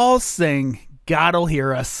all sing, God will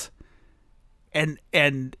hear us and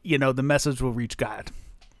you know, the message will reach God.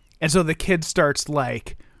 And so the kid starts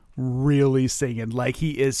like really singing, like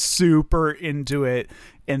he is super into it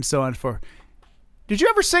and so on forth. Did you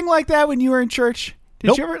ever sing like that when you were in church?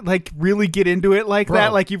 Did you ever like really get into it like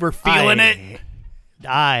that? Like you were feeling it?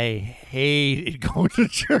 I hated going to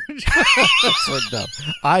church. No,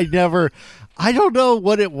 I don't know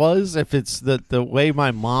what it was. If it's the way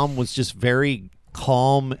my mom was just very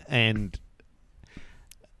calm, and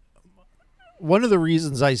one of the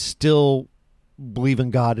reasons I still believe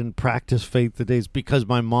in God and practice faith today is because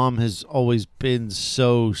my mom has always been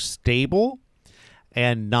so stable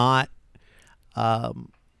and not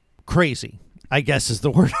crazy, I guess is the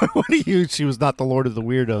word I want to use. She was not the Lord of the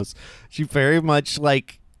Weirdos. She very much,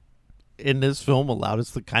 like in this film, allowed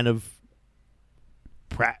us to kind of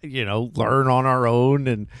learn on our own.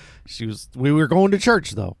 And we were going to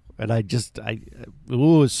church though, and it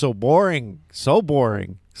was so boring.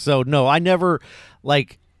 So no, I never,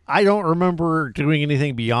 like, I don't remember doing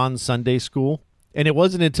anything beyond Sunday school. And it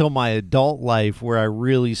wasn't until my adult life where I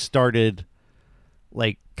really started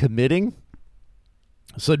like committing.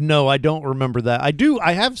 So no, I don't remember that.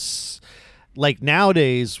 I have like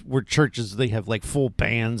nowadays where churches, they have like full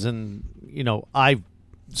bands, and I've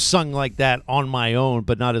sung like that on my own,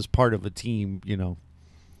 but not as part of a team,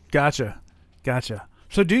 Gotcha.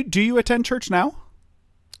 So do you attend church now?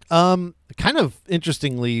 Kind of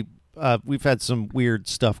interestingly, we've had some weird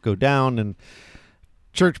stuff go down, and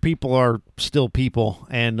church people are still people,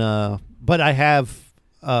 and but I have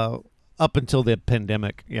up until the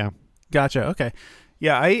pandemic. Yeah. Gotcha. Okay.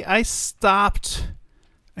 Yeah, I stopped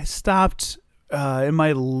in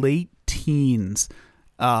my late teens.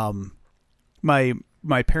 My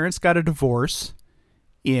parents got a divorce,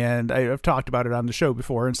 and I've talked about it on the show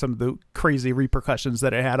before and some of the crazy repercussions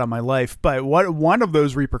that it had on my life. But one of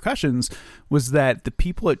those repercussions was that the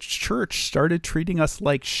people at church started treating us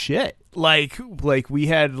like shit. Like we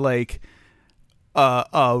had like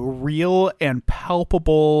a real and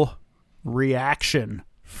palpable reaction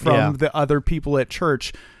from the other people at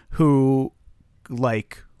church who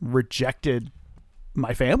like rejected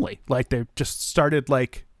my family. Like they just started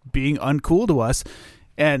like being uncool to us.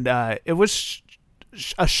 And it was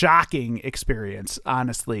a shocking experience,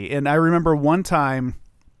 honestly. And I remember one time,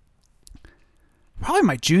 probably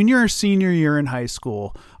my junior or senior year in high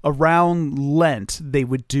school, around Lent, they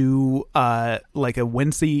would do like a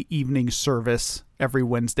Wednesday evening service every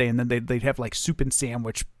Wednesday. And then they'd have like soup and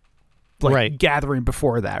sandwich gathering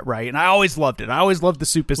before that, right? And I always loved it. I always loved the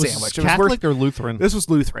soup and sandwich. It was Catholic or Lutheran? This was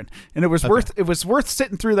Lutheran, and it was worth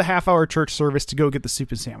sitting through the half-hour church service to go get the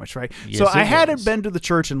soup and sandwich, right? Yes, so I hadn't been to the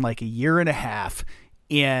church in like a year and a half,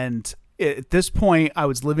 and at this point, I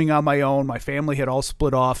was living on my own. My family had all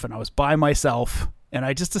split off, and I was by myself. And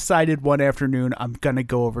I just decided one afternoon I'm gonna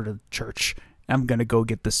go over to church. I'm gonna go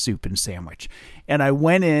get the soup and sandwich, and I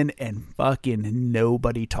went in, and fucking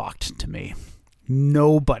nobody talked to me.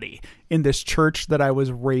 Nobody in this church that I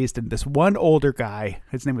was raised in. This one older guy,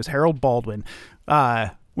 his name was Harold Baldwin,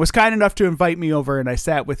 was kind enough to invite me over, and I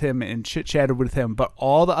sat with him and chit-chatted with him. But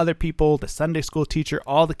all the other people, the Sunday school teacher,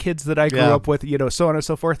 all the kids that I grew up with, so on and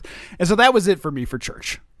so forth. And so that was it for me for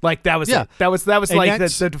church. Like that was it. That was like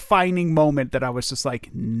the defining moment that I was just like,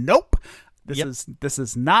 nope, this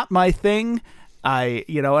is not my thing.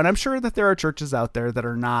 And I'm sure that there are churches out there that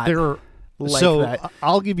are not. That.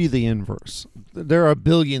 I'll give you the inverse. There are a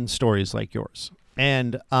billion stories like yours,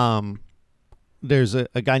 and there's a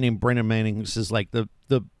guy named Brennan Manning who says like the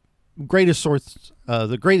greatest source,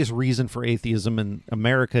 the greatest reason for atheism in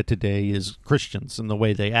America today is Christians and the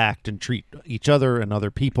way they act and treat each other and other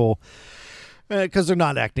people, because they're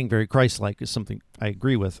not acting very Christ-like. Is something I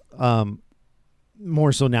agree with,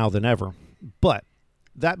 more so now than ever. But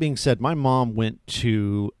that being said, my mom went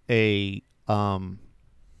to a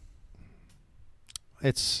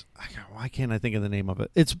why can't I think of the name of it?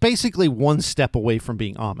 It's basically one step away from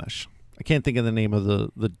being Amish. I can't think of the name of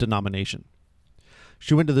the denomination.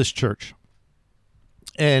 She went to this church,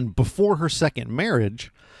 and before her second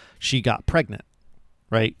marriage, she got pregnant,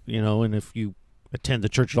 right? And if you attend the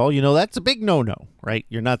church at all, that's a big no-no, right?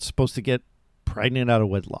 You're not supposed to get pregnant out of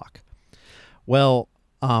wedlock. Well,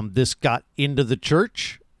 this got into the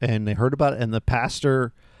church, and they heard about it, and the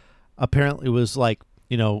pastor apparently was like,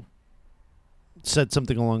 said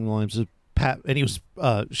something along the lines of Pat, and he was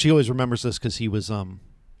she always remembers this because he was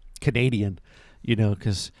Canadian,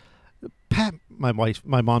 because Pat, my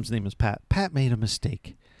mom's name is Pat made a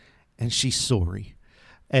mistake and she's sorry,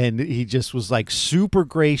 and he just was like super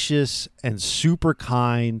gracious and super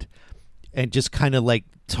kind, and just kind of like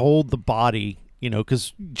told the body,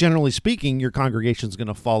 because generally speaking your congregation's going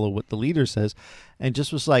to follow what the leader says, and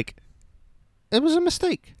just was like, it was a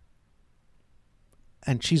mistake.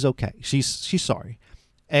 And she's okay. She's sorry.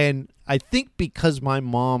 And I think because my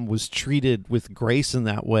mom was treated with grace in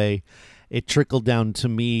that way, it trickled down to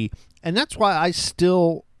me. And that's why I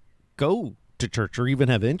still go to church or even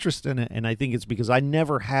have interest in it. And I think it's because I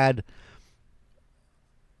never had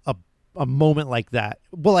a moment like that.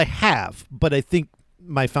 Well, I have, but I think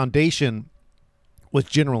my foundation was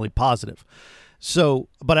generally positive. So,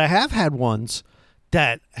 but I have had ones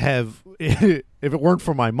that have, if it weren't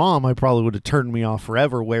for my mom, I probably would have turned me off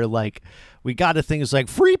forever, where like we got a thing, it's like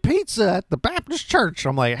free pizza at the Baptist church.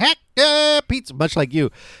 I'm like, heck yeah, pizza, much like you.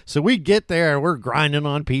 So we get there, we're grinding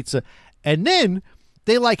on pizza, and then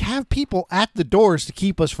they like have people at the doors to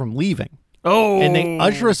keep us from leaving. Oh, and they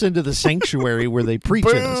usher us into the sanctuary where they preach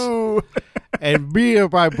at us. And me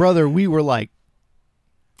and my brother, we were like,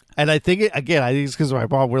 and I think it's because of my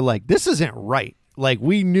mom, we're like, this isn't right. Like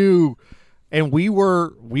we knew And we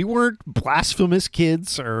weren't blasphemous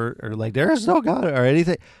kids or like there is no God or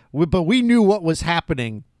anything. But we knew what was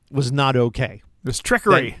happening was not okay. This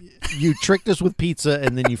trickery. That you tricked us with pizza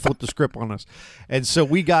and then you flipped the script on us. And so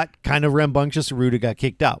we got kind of rambunctious and rude and got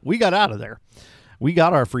kicked out. We got out of there. We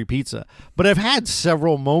got our free pizza. But I've had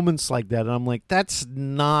several moments like that, and I'm like, that's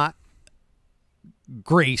not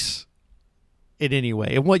grace in any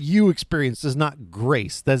way. And what you experienced is not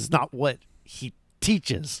grace. That's not what he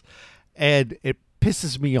teaches. And it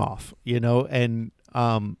pisses me off, and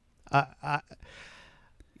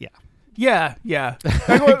Yeah.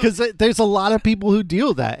 because there's a lot of people who deal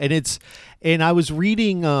with that, and I was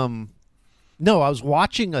reading I was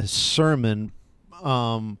watching a sermon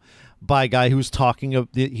by a guy who's talking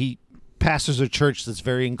he pastors a church that's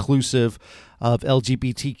very inclusive of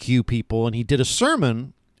LGBTQ people, and he did a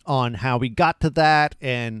sermon on how he got to that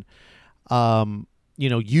and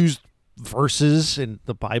used verses in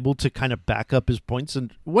the Bible to kind of back up his points,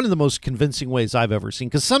 and one of the most convincing ways I've ever seen,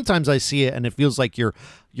 because sometimes I see it and it feels like you're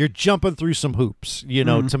jumping through some hoops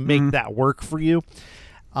to make that work for you,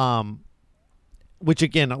 which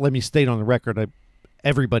again, let me state on the record,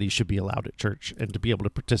 everybody should be allowed at church and to be able to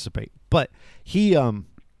participate, but he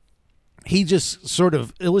just sort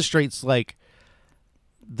of illustrates like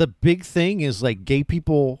the big thing is like gay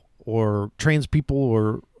people or trans people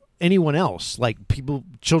or anyone else, like people,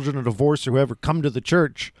 children of divorce or whoever, come to the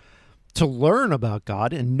church to learn about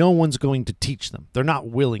God, and no one's going to teach them. They're not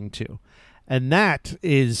willing to. And that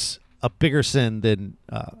is a bigger sin than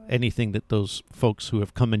anything that those folks who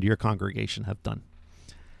have come into your congregation have done,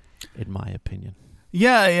 in my opinion.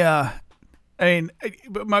 Yeah. I mean,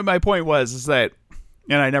 my point is that,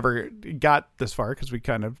 and I never got this far because we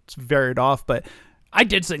kind of varied off, but I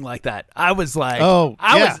did sing like that. I was like,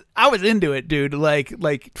 I was into it, dude.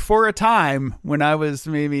 Like for a time when I was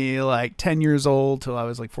maybe like 10 years old till I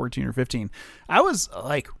was like 14 or 15, I was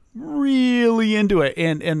like really into it.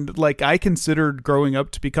 And like I considered growing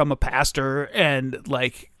up to become a pastor and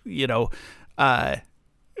like,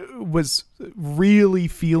 was really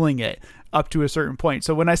feeling it up to a certain point.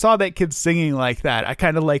 So when I saw that kid singing like that, I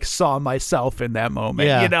kind of like saw myself in that moment,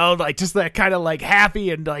 like just that kind of like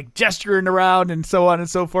happy and like gesturing around and so on and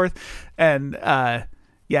so forth. And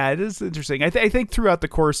it is interesting. I think throughout the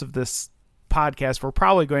course of this podcast, we're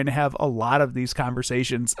probably going to have a lot of these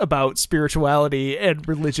conversations about spirituality and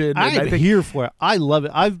religion. And I'm here for it. I love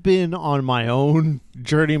it. I've been on my own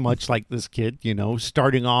journey, much like this kid,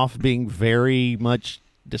 starting off being very much,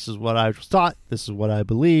 this is what I was taught, this is what I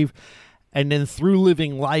believe. And then through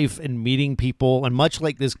living life and meeting people, and much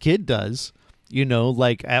like this kid does,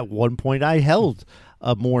 like at one point I held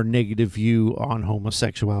a more negative view on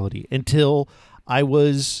homosexuality until I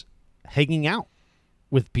was hanging out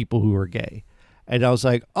with people who are gay. And I was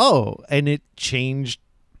like, oh, and it changed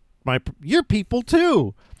you're people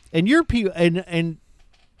too. And you're people, and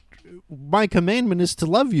my commandment is to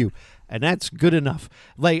love you. And that's good enough.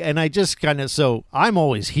 And I just so I'm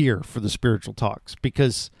always here for the spiritual talks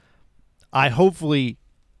because I hopefully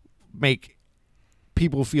make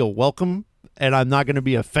people feel welcome, and I'm not going to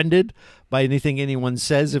be offended by anything anyone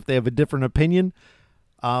says if they have a different opinion.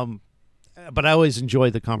 But I always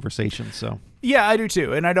enjoy the conversation. So yeah, I do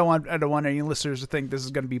too, and I don't want any listeners to think this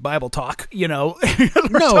is going to be Bible talk. We're no,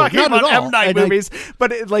 talking not about at all. M. Night movies,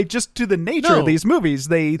 but just to the nature of these movies,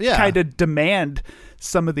 they kind of demand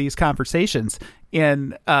some of these conversations,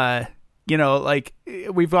 and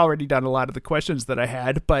we've already done a lot of the questions that I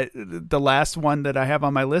had, but the last one that I have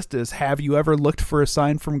on my list is, have you ever looked for a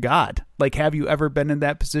sign from God? Like, have you ever been in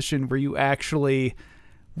that position where you actually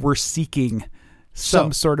were seeking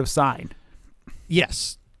some sort of sign?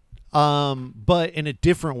 Yes. But in a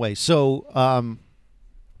different way. So,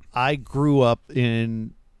 I grew up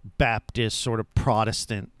in Baptist sort of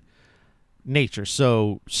Protestant nature.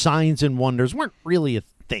 So signs and wonders weren't really a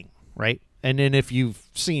thing, right? And then if you've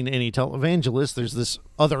seen any televangelists, there's this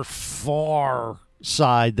other far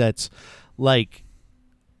side that's like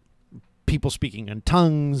people speaking in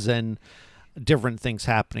tongues and different things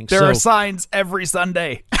happening. There are signs every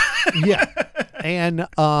Sunday. Yeah. And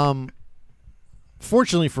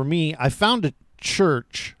fortunately for me, I found a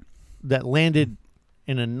church that landed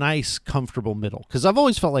in a nice, comfortable middle. Because I've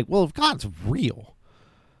always felt like, well, if God's real,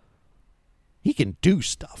 he can do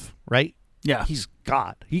stuff, right? Yeah. He's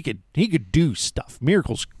God. He could do stuff.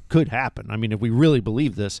 Miracles could happen. I mean, if we really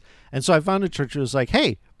believe this. And so I found a church that was like,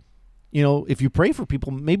 hey, if you pray for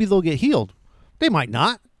people, maybe they'll get healed. They might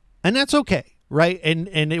not. And that's okay. Right. And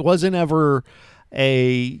it wasn't ever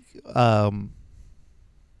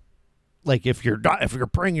like if you're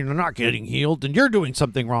praying and you're not getting healed, then you're doing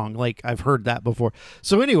something wrong. Like I've heard that before.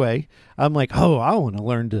 So anyway, I'm like, oh, I want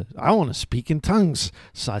to speak in tongues.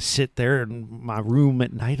 So I sit there in my room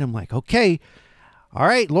at night. I'm like, okay, all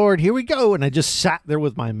right, Lord, here we go. And I just sat there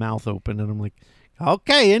with my mouth open, and I'm like,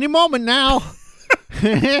 okay, any moment now,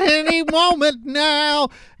 any moment now.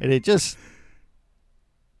 And it just,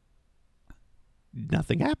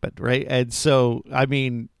 nothing happened, right? And so, I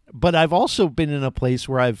mean, but I've also been in a place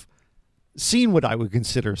where I've seen what I would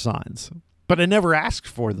consider signs, but I never asked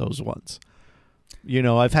for those ones. You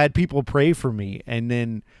know, I've had people pray for me and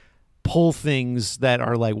then pull things that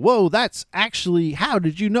are like, whoa, that's actually, how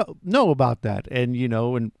did you know about that? And, you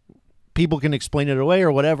know, and people can explain it away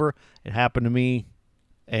or whatever. It happened to me,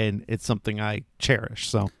 and it's something I cherish.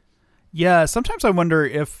 So, yeah, sometimes I wonder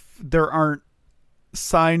if there aren't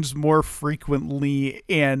signs more frequently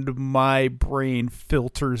and my brain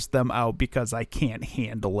filters them out because I can't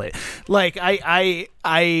handle it. Like I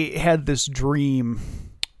had this dream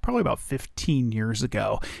probably about 15 years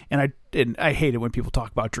ago, and I hate it when people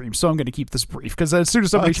talk about dreams, so I'm going to keep this brief, because as soon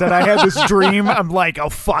as somebody said I had this dream, I'm like, oh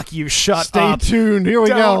fuck you, shut up. Stay tuned. Here we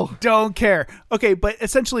go. Don't care. Okay, but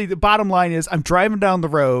essentially the bottom line is I'm driving down the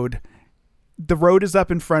road. The road is up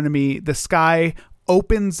in front of me. The sky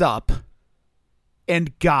opens up,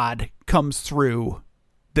 and God comes through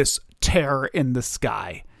this tear in the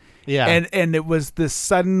sky. Yeah. And it was this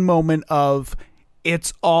sudden moment of,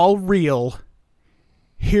 it's all real.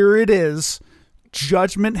 Here it is.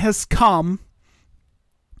 Judgment has come.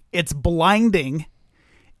 It's blinding.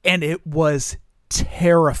 And it was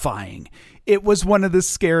terrifying. It was one of the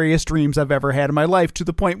scariest dreams I've ever had in my life, to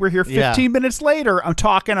the point where here 15 minutes later, I'm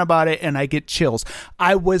talking about it and I get chills.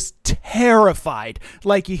 I was terrified.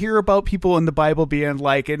 Like you hear about people in the Bible being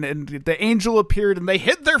like, and the angel appeared and they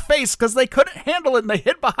hid their face because they couldn't handle it, and they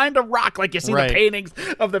hid behind a rock. Like you see the paintings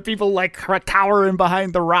of the people like cowering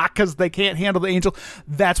behind the rock because they can't handle the angel.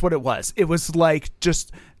 That's what it was. It was like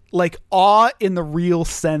just like awe in the real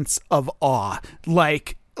sense of awe.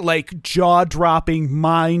 Like jaw-dropping,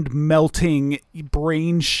 mind-melting,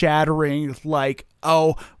 brain-shattering, like,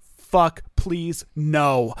 oh, fuck, please,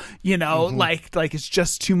 no. You know, like it's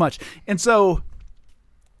just too much. And so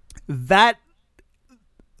that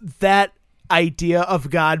idea of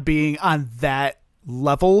God being on that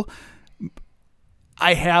level,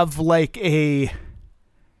 I have like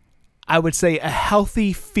I would say a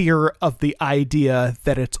healthy fear of the idea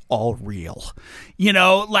that it's all real. You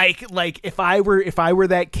know, like if I were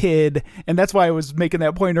that kid, and that's why I was making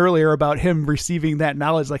that point earlier about him receiving that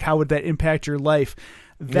knowledge, like how would that impact your life?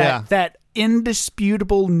 That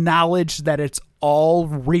indisputable knowledge that it's all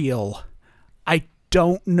real. I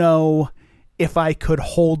don't know if I could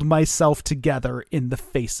hold myself together in the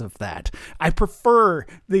face of that. I prefer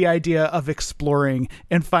the idea of exploring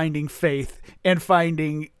and finding faith and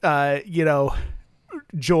finding,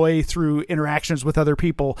 joy through interactions with other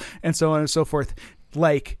people and so on and so forth.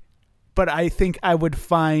 Like, but I think I would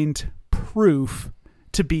find proof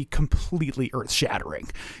to be completely earth-shattering.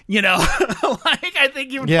 You know, like I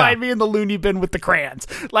think you would find me in the loony bin with the crayons.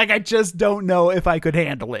 Like I just don't know if I could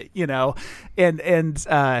handle it, you know? And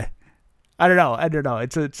I don't know.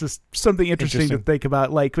 It's just something interesting to think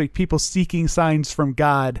about, like people seeking signs from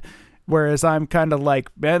God, whereas I'm kind of like,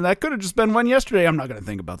 man, that could have just been one yesterday. I'm not going to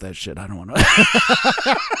think about that shit. I don't want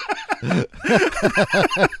to.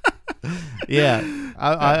 Yeah,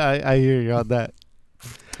 I hear you on that.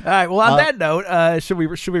 All right. Well, on that note, should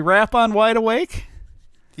we wrap on Wide Awake?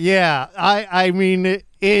 Yeah, I mean,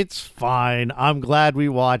 it's fine. I'm glad we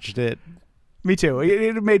watched it. Me too.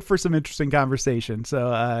 It made for some interesting conversation.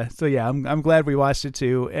 So yeah, I'm glad we watched it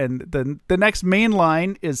too. And the next main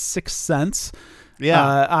line is Sixth Sense.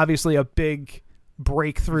 Yeah, obviously a big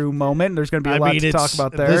breakthrough moment. There's going to be a lot to talk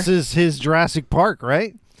about there. This is his Jurassic Park,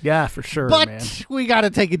 right? Yeah, for sure. But man, we got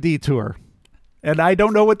to take a detour. And I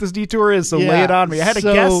don't know what this detour is, so lay it on me. I had to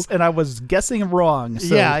guess, and I was guessing wrong.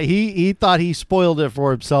 So. Yeah, he thought he spoiled it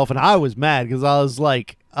for himself, and I was mad because I was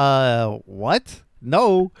like, what?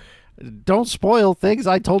 No. Don't spoil things.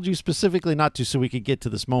 I told you specifically not to so we could get to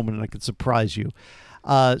this moment and I could surprise you.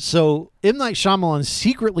 So M. Night Shyamalan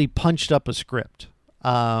secretly punched up a script.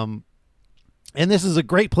 And this is a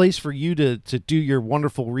great place for you to do your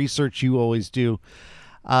wonderful research you always do.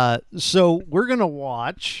 So we're going to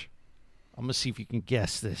watch. I'm going to see if you can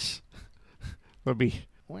guess this.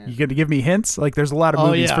 You going to give me hints? Like, there's a lot of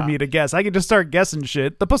movies for me to guess. I can just start guessing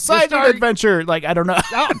shit. The Poseidon Adventure. Like, I don't know.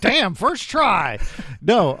 Oh, damn. First try.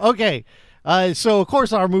 No. Okay. So, of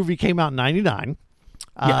course, our movie came out in 1999.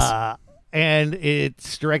 Yes. And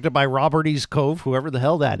it's directed by Robert East Cove, whoever the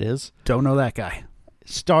hell that is. Don't know that guy.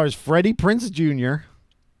 Stars Freddie Prinze Jr.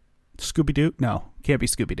 Scooby-Doo? No, can't be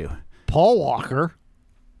Scooby-Doo. Paul Walker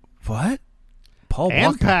What? Paul and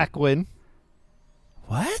Walker? Paquin,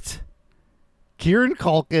 What? Kieran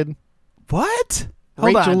Culkin, What?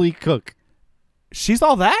 Hold Rachel on. Lee Cook. She's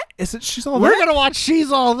All That? Is it She's All We're That? gonna watch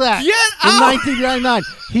She's All That Get in out! 1999.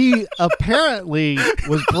 He apparently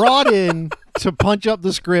was brought in to punch up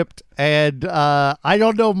the script, and I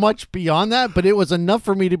don't know much beyond that, but it was enough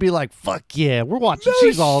for me to be like, "Fuck yeah, we're watching No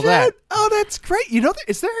She's All shit. That." Oh, that's great. You know,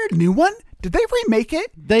 is there a new one? Did they remake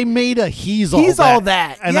it? They made a He's He's All All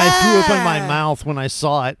That, That. and I threw up in my Yeah. mouth when I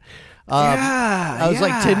saw it. Yeah, I was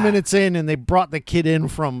like yeah. 10 minutes in, and they brought the kid in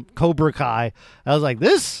from Cobra Kai. I was like,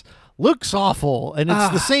 this looks awful. And it's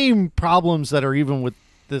the same problems that are even with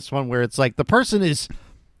this one, where it's like the person is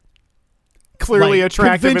Clearly like,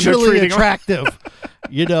 attractive and they're conventionally treating him- attractive,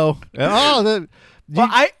 you know? Well,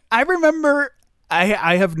 I remember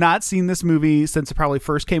I have not seen this movie since it probably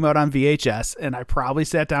first came out on VHS, and I probably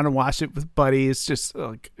sat down and watched it with buddies just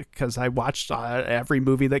because I watched every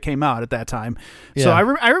movie that came out at that time. So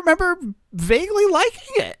Yeah. I remember vaguely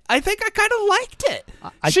liking it. I think I kind of liked it.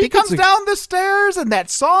 I She think it's comes a- down the stairs, and that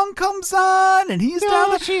song comes on, and he's down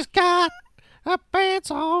Oh, the... she's got a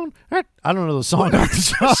pants on. I don't know the song.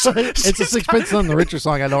 It's a Sixpence None the Richer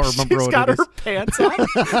song. I don't remember She's what got it is. her pants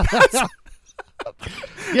on.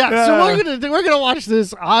 Yeah, so we're gonna watch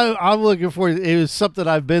this. I'm looking forward. It was something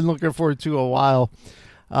I've been looking forward to a while,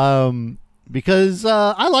 because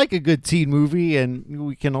I like a good teen movie, and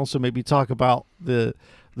we can also maybe talk about the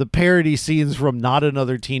parody scenes from Not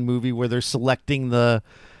Another Teen Movie where they're selecting the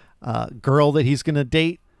girl that he's gonna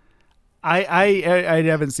date. I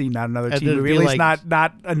haven't seen Not Another And Teen it'd movie. be At least like-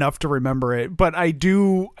 not enough to remember it. But I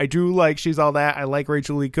do like She's All That. I like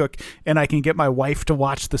Rachel Lee Cook, and I can get my wife to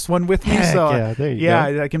watch this one with me. Heck So yeah, there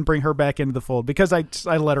you I can bring her back into the fold because I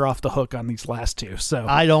let her off the hook on these last two. So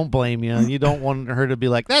I don't blame you. You don't want her to be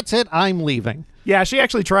like, "That's it, I'm leaving." yeah, she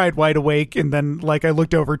actually tried Wide Awake, and then like I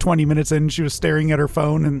looked over 20 minutes in, she was staring at her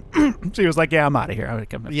phone, and she was like, "Yeah, I'm out of here. I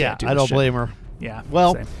Yeah, I don't blame her. Yeah,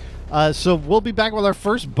 Well, same. so we'll be back with our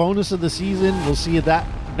first bonus of the season. We'll see you that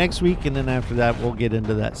next week, and then after that, we'll get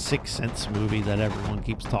into that Sixth Sense movie that everyone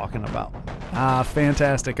keeps talking about.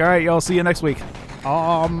 Fantastic. All right, y'all. See you next week.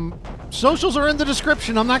 Socials are in the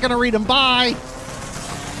description. I'm not going to read them. Bye.